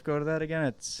 How's the riff go to that again?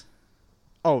 It's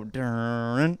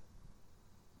darn.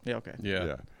 Yeah, okay.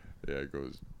 yeah. Yeah, it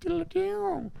goes. So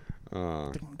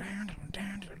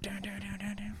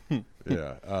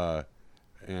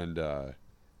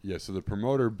the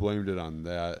promoter blamed it on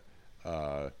that,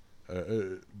 but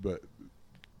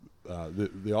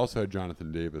they also had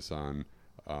Jonathan Davis on,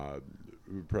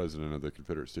 president of the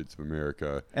Confederate States of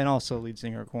America, And also lead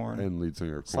singer of Korn. and lead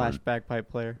singer of Korn. / bagpipe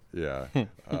player. Yeah.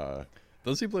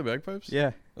 Does he play bagpipes?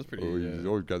 Yeah. That's pretty Oh, he's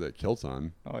always got that kilt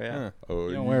on. Oh, yeah. Huh. Oh,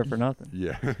 You don't wear it for nothing.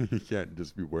 Yeah, you can't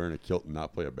just be wearing a kilt and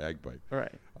not play a bagpipe. All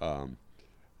right.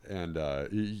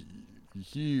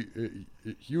 He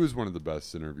was one of the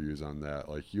best interviews on that.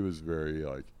 Like he was very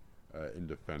like in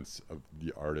defense of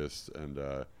the artist and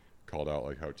called out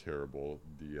like how terrible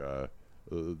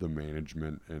the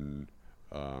management and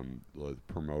the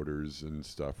promoters and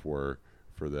stuff were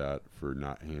for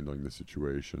not handling the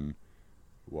situation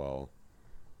well,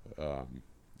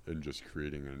 and just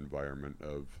creating an environment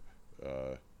of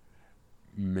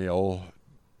male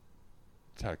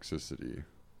toxicity.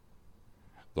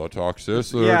 The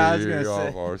toxicity Yeah, I was gonna say.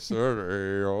 of our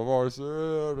city, of our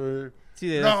city.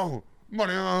 See, No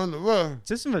money on the way.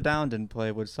 System of a Down didn't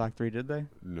play Woodstock 3, did they?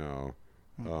 No.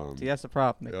 See, that's the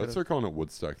problem. They Yeah, let's could've- start calling it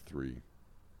Woodstock 3.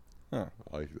 Huh.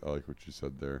 I like what you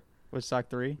said there. Woodstock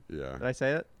 3? Yeah. Did I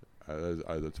say it?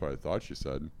 That's what I thought you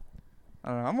said. I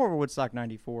don't know. I'm more of a Woodstock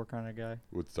 94 kind of guy.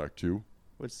 Woodstock 2?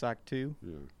 Woodstock 2.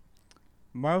 Yeah.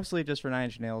 Mostly just for Nine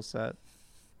Inch Nails set.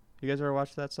 You guys ever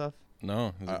watched that stuff?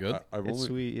 No, is it good? I've It's only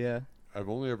sweet, yeah. I've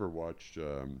only ever watched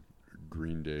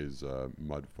Green Day's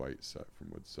Mud Fight set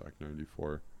from Woodstock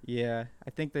 94. Yeah.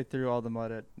 I think they threw all the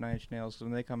mud at Nine Inch Nails. So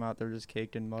when they come out, they're just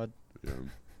caked in mud. Yeah.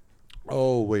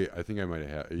 Oh wait, I think I might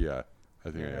have. Yeah, I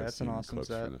think I Yeah, have that's an seen awesome clips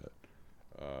set. from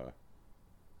that.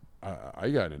 I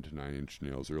got into Nine Inch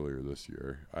Nails earlier this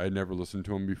year. I had never listened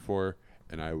to them before,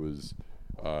 and I was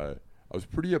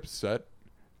pretty upset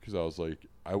because I was like,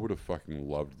 I would have fucking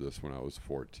loved this when I was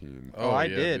 14. Oh, I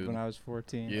yeah, did dude. when I was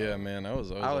 14. Yeah, man, I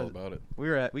was I all was- about it.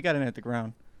 We got in at the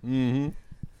ground. Mm-hmm.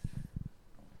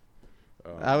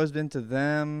 I was into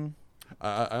them.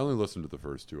 I only listened to the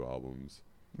first two albums.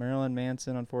 Marilyn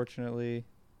Manson, unfortunately.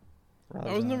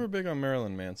 I was never big on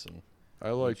Marilyn Manson. I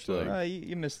liked. like-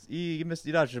 You missed. You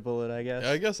dodged a bullet, I guess.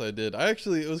 Yeah, I guess I did.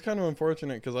 It was kind of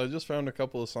unfortunate because I just found a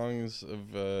couple of songs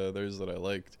of theirs that I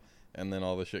liked, and then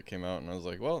all the shit came out, and I was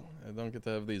like, well, I don't get to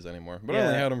have these anymore. But I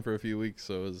only Yeah. had them for a few weeks,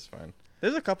 so it was fine.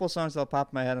 There's a couple songs that'll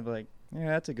pop in my head and be like, yeah,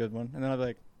 that's a good one. And then I'll be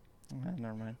like,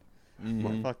 never mind.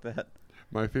 Mhm. Fuck that.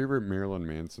 My favorite Marilyn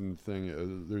Manson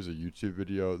thing. There's a YouTube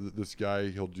video. This guy,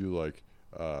 he'll do like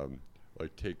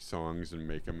take songs and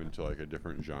make them into like a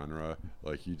different genre.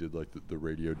 Like he did like the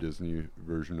Radio Disney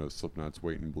version of Slipknot's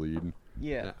 "Wait and Bleed."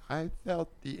 Yeah. I felt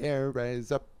the air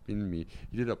rise up in me.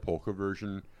 He did a polka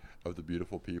version of "The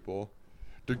Beautiful People."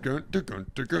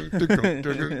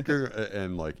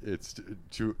 And like it's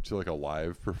to like a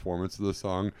live performance of the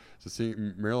song. So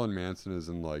seeing Marilyn Manson is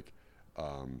in like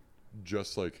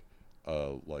just like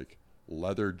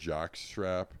leather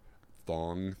jockstrap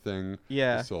thong thing.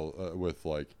 Yeah. So with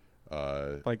like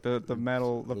Like the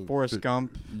metal, the Forrest fit-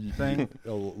 Gump thing.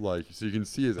 like so you can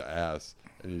see his ass,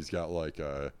 and he's got like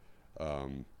a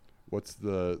what's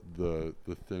the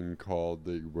thing called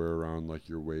that you wear around like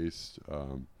your waist?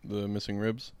 The missing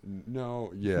ribs.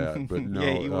 No, yeah, but no.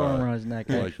 yeah, you wore him around his neck,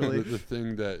 like actually. the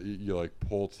thing that you like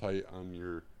pull tight on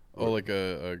your. Oh, like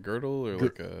a girdle or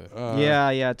like a.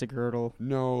 yeah, it's a girdle.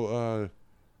 No,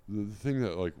 the thing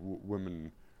that like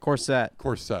women Corset.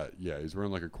 corset. Yeah, he's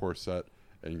wearing like a corset,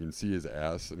 and you can see his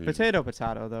ass. And he's-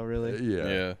 Potato, though, really.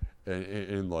 Yeah. Yeah.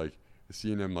 And like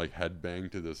seeing him like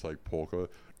headbang to this like polka.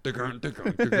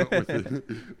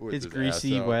 with His ass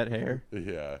greasy, out. wet hair.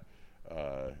 Yeah.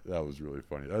 That was really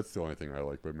funny. That's the only thing I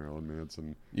like by Marilyn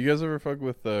Manson. You guys ever fuck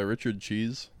with Richard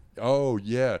Cheese? Oh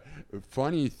yeah,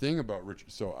 funny thing about Richard.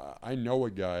 So I know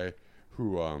a guy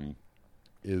who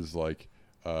is like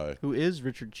Who is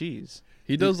Richard Cheese?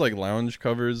 He does like lounge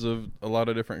covers of a lot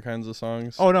of different kinds of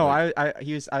songs. Oh no, Like, I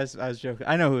was joking.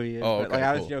 I know who he is. Oh, but, okay, like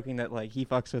I was cool. joking that like he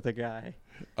fucks with a guy.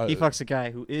 uh, He fucks a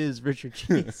guy who is Richard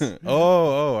Cheese.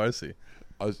 oh, I see.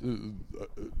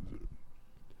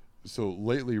 so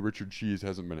lately Richard Cheese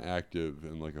hasn't been active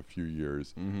in like a few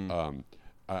years. Mhm.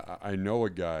 I know a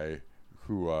guy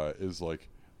who is like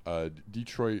a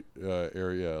Detroit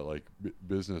area like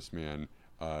businessman,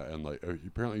 and like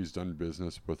apparently he's done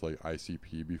business with like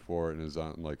ICP before and is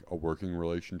on like a working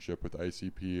relationship with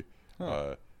ICP,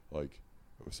 Huh. like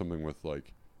something with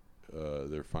like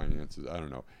their finances. I don't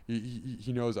know.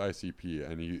 He knows ICP,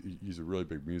 and he's a really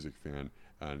big music fan,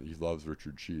 and he loves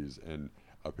Richard Cheese. And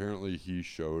apparently he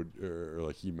showed or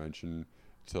like he mentioned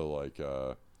to like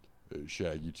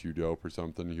Shaggy 2 Dope or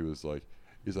something.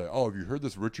 He's like, oh, have you heard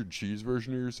this Richard Cheese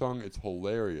version of your song? It's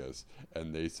hilarious.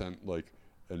 And they sent like,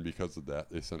 and because of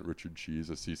that, they sent Richard Cheese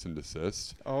a cease and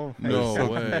desist. Oh No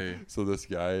So- way. So this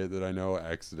guy that I know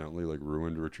accidentally like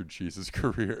ruined Richard Cheese's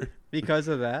career. because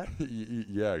of that.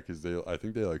 Yeah, because I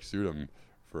think they like sued him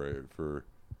for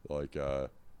like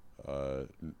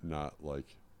not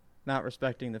like Not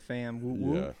respecting the fam. Woo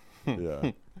woo.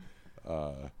 yeah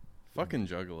yeah Fucking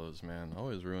juggalos, man.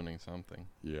 Always ruining something.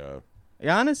 yeah.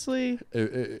 Yeah, honestly,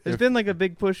 There's there's been like a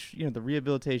big push, the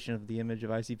rehabilitation of the image of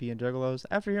ICP and Juggalos.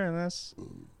 After hearing this,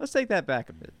 let's take that back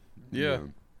a bit. Yeah.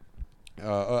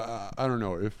 I don't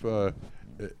know if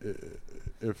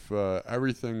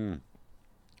everything,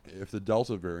 if the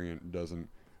Delta variant doesn't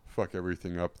fuck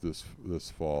everything up this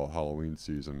fall Halloween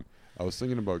season. I was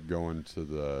thinking about going to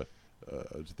the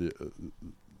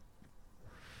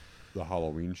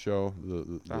Halloween show,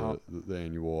 the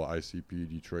annual ICP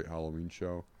Detroit Halloween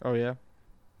show. Oh yeah,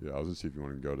 Yeah, I was gonna see if you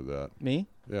want to go to that. me?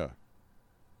 Yeah,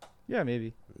 Yeah,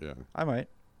 maybe. yeah. I might.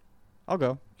 I'll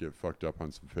go. Get fucked up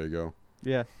on some Faygo.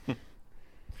 Yeah.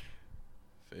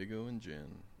 Fago and gin.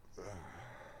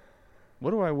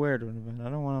 What do I wear to an event? I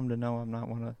don't want them to know I'm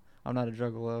not a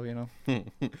juggalo. You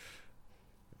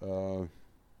know.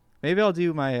 Maybe I'll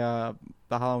do my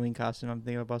the Halloween costume. I'm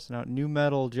thinking of busting out new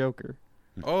metal Joker.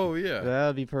 Oh yeah.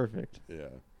 That'd be perfect. Yeah,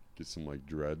 get some like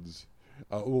dreads.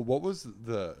 Well, what was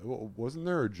wasn't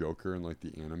there a Joker in like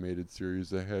the animated series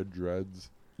that had dreads?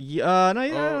 Yeah, no, I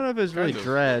don't know if it was really kind of.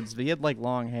 dreads, but he had like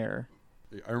long hair.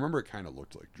 I remember it kind of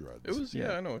looked like dreads. It was. Yeah,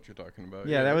 Yeah. I know what you're talking about.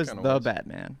 Yeah, that it was kinda the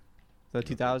Batman, the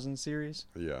 2000 series.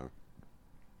 Yeah.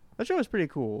 That show was pretty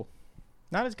cool.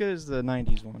 Not as good as the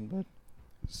 90s one, but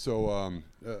So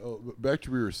back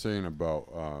to what we were saying about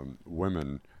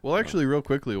women. Well, actually, real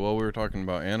quickly, while we were talking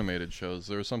about animated shows,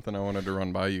 there was something I wanted to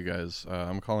run by you guys.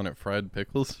 I'm calling it fried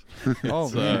pickles. oh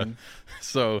It's, man,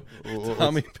 So,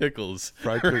 Tommy Pickles.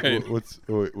 Fried right? pickle.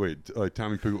 Wait, like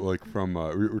Tommy Pickle, like from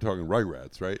we're talking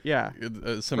Rugrats, right? yeah,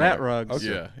 Similar. rat rugs.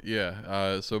 Okay.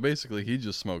 Yeah. So basically, he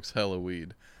just smokes hella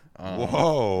weed.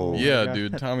 Whoa. Yeah, God.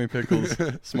 dude. Tommy Pickles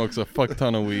smokes a fuck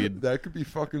ton of weed. That could be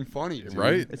fucking funny, dude.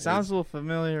 Right? It sounds a little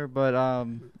familiar, but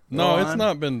No, go it's on.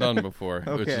 not been done before,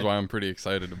 which is Okay. why I'm pretty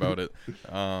excited about it.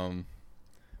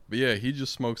 But yeah, he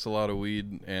just smokes a lot of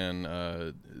weed,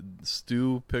 and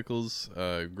Stu Pickles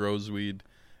grows weed,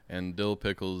 and Dill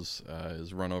Pickles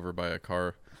is run over by a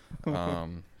car.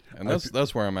 And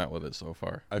that's where I'm at with it so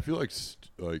far. I feel like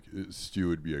Stu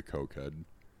would be a cokehead.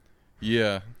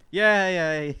 Yeah.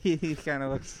 yeah, he kind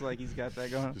of looks like he's got that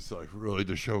going. Just like really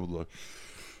disheveled.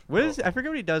 What is? I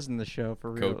forget what he does in the show for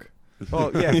real. Coke.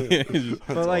 Oh yeah, That's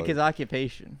but like all his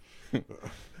occupation.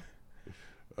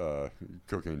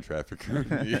 cocaine trafficker.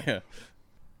 Yeah.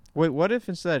 Wait, what if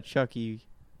instead of Chucky,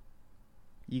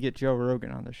 you get Joe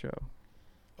Rogan on the show?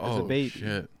 As a Oh, baby.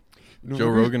 shit. You know, Joe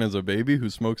that'd be- Rogan is a baby who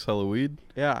smokes hella weed?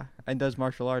 Yeah, and does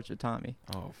martial arts with Tommy.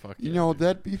 Oh, fuck You yeah, know, dude.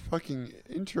 that'd be fucking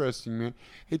interesting, man.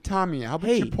 Hey, Tommy, how about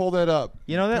Hey, you pull that up?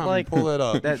 You know that Tommy, like pull that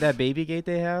up. that baby gate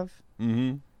they have?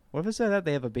 Mm-hmm. What if instead of that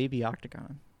they have a baby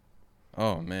octagon?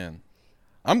 Oh, man.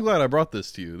 I'm glad I brought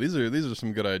this to you. These are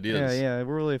some good ideas. Yeah,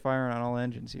 we're really firing on all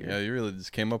engines here. Yeah, you really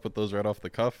just came up with those right off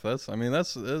the cuff. That's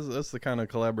the kind of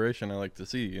collaboration I like to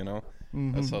see, you know?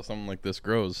 Mhm. That's how something like this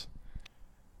grows.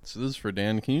 So this is for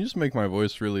Dan. Can you just make my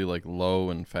voice really like low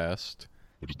and fast?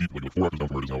 Like, just deep, like 4 octaves down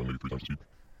from where it is now and maybe 3 times the speed.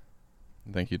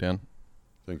 Thank you, Dan.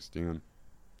 Thanks, Dan.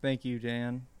 Thank you,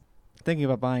 Dan. Thinking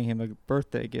about buying him a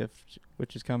birthday gift,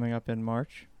 which is coming up in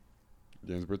March.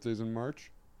 Dan's birthday's in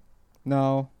March?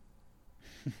 No.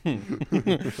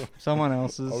 Someone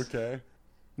else's. Okay.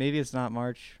 Maybe it's not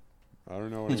March. I don't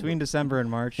know. Between December and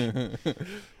March. I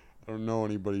don't know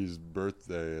anybody's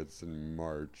birthday. It's in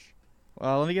March.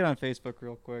 Well, let me get on Facebook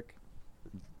real quick.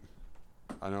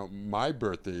 I know my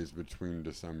birthday is between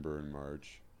December and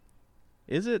March.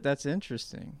 Is it? That's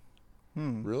interesting.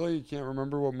 Really? You can't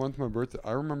remember what month my birthday?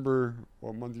 I remember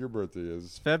what month your birthday It's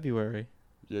is. February.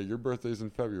 Yeah, your birthday's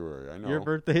in February. I know. Your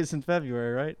birthday's in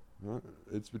February, right? Huh?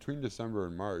 It's between December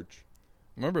and March.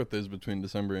 My birthday's between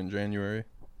December and January.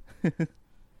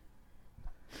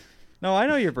 No, I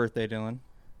know your birthday, Dylan.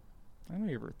 I know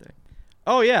your birthday.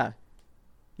 Oh, yeah.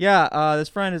 Yeah, this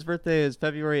friend, his birthday is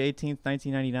February 18th,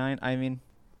 1999. I mean,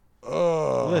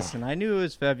 listen, I knew it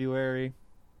was February.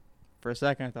 For a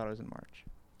second, I thought it was in March.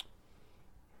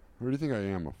 What do you think I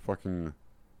am? A fucking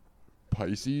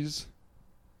Pisces?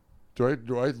 Do I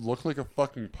look like a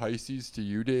fucking Pisces to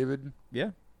you, David?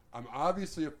 Yeah. I'm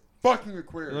obviously a fucking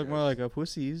Aquarius. You look more like a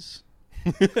pussies.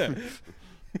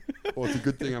 Well, it's a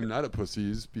good thing I'm not a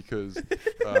pussies because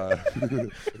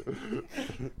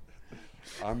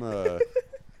I'm a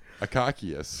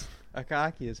Akakius. A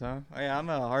cockies, huh? Oh, yeah, I'm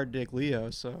a hard dick Leo,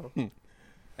 so.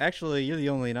 Actually, you're the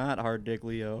only not hard dick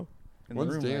Leo in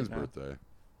When's the room Dan's right now. birthday?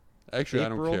 Actually,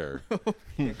 April? I don't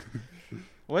care.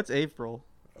 What's April?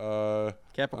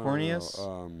 Capricornius? I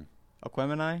don't know,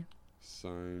 Aquemini?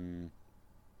 sign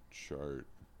chart.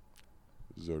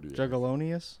 Zodiac.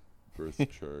 Juggalonius? Birth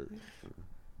chart.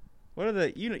 What are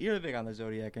the you're big on the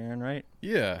zodiac, Aaron, right?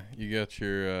 Yeah, you got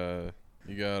your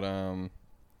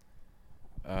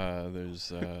there's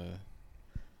the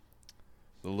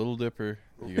Little Dipper,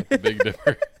 you got the Big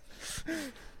Dipper. You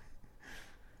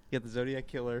got the Zodiac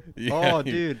Killer. Yeah, Oh,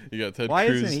 dude. You got Ted Why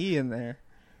Cruz. isn't he in there?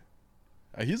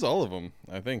 He's all of them,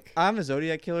 I think. I'm a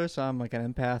Zodiac Killer, so I'm like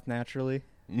an empath naturally.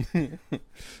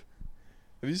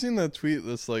 Have you seen that tweet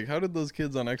that's like, how did those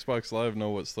kids on Xbox Live know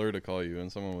what slur to call you?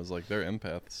 And someone was like, they're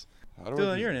empaths. How do I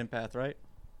Dylan, do- you're an empath, right?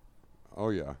 Oh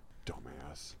yeah,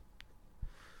 dumbass.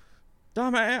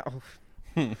 Dumbass.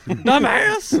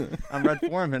 Dumbass. I'm Red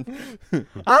Foreman. I'm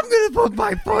gonna put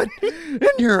my foot in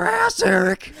your ass,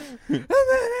 Eric, and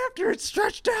then after it's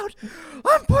stretched out,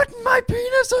 I'm putting my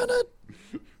penis in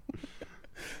it.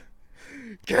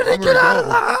 Get out of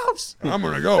the house. I'm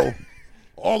gonna go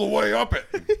all the way up it.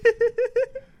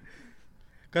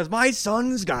 Cause my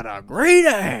son's got a great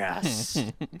ass.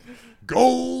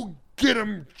 Go get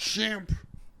him, champ.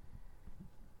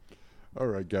 All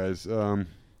right, guys. You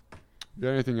got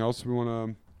anything else we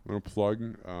wanna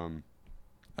plug?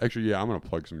 Actually, yeah, I'm gonna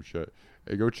plug some shit.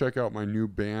 Hey, go check out my new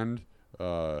band,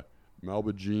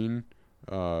 Melba Jean.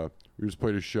 We just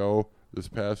played a show this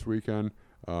past weekend.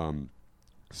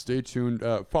 Stay tuned.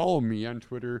 Follow me on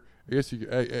Twitter. I guess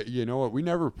you know what? We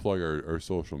never plug our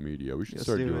social media. We should Let's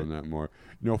start do doing it. that more.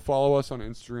 Follow us on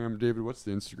Instagram. David, what's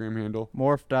the Instagram handle?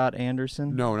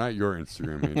 Morph.Anderson. No, not your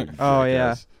Instagram handle. you Oh,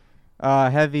 yeah. jackass.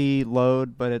 Heavy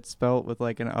load, but it's spelt with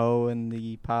like an O in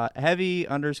the pod. Heavy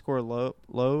 _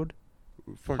 load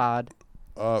Fuck. pod.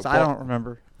 So So I don't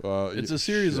remember. It's a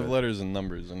series of letters and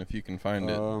numbers, and if you can find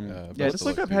it, Yeah, best just of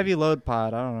look luck up to you. heavy load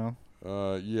pod. I don't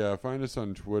know. Yeah, find us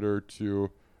on Twitter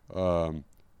too,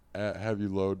 at Heavy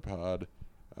Load Pod.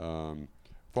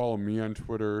 Follow me on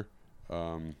Twitter.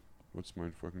 What's my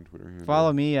fucking Twitter handle?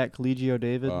 Follow me at Collegio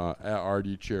David. At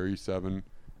RDCherry7.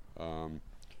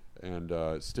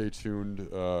 And stay tuned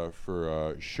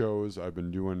for shows. I've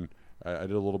been doing. I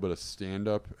did a little bit of stand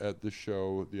up at the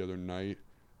show the other night.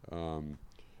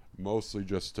 Mostly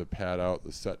just to pad out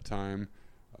the set time,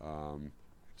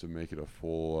 to make it a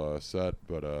full set.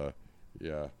 But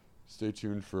yeah, stay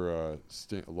tuned for a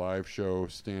live show,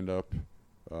 stand up,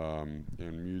 and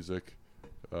music,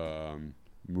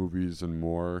 movies, and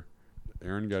more.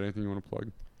 Aaron, got anything you want to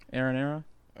plug? Aaron Era.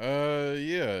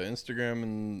 Yeah, Instagram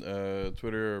and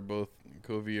Twitter are both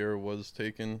Covier was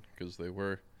taken because they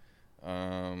were.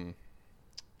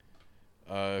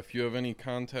 If you have any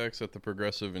contacts at the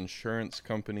Progressive Insurance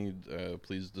Company,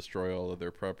 please destroy all of their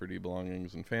property,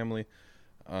 belongings, and family.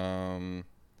 That's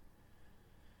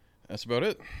about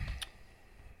it.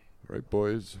 All right,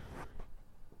 boys.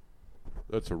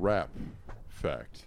 That's a wrap. Fact.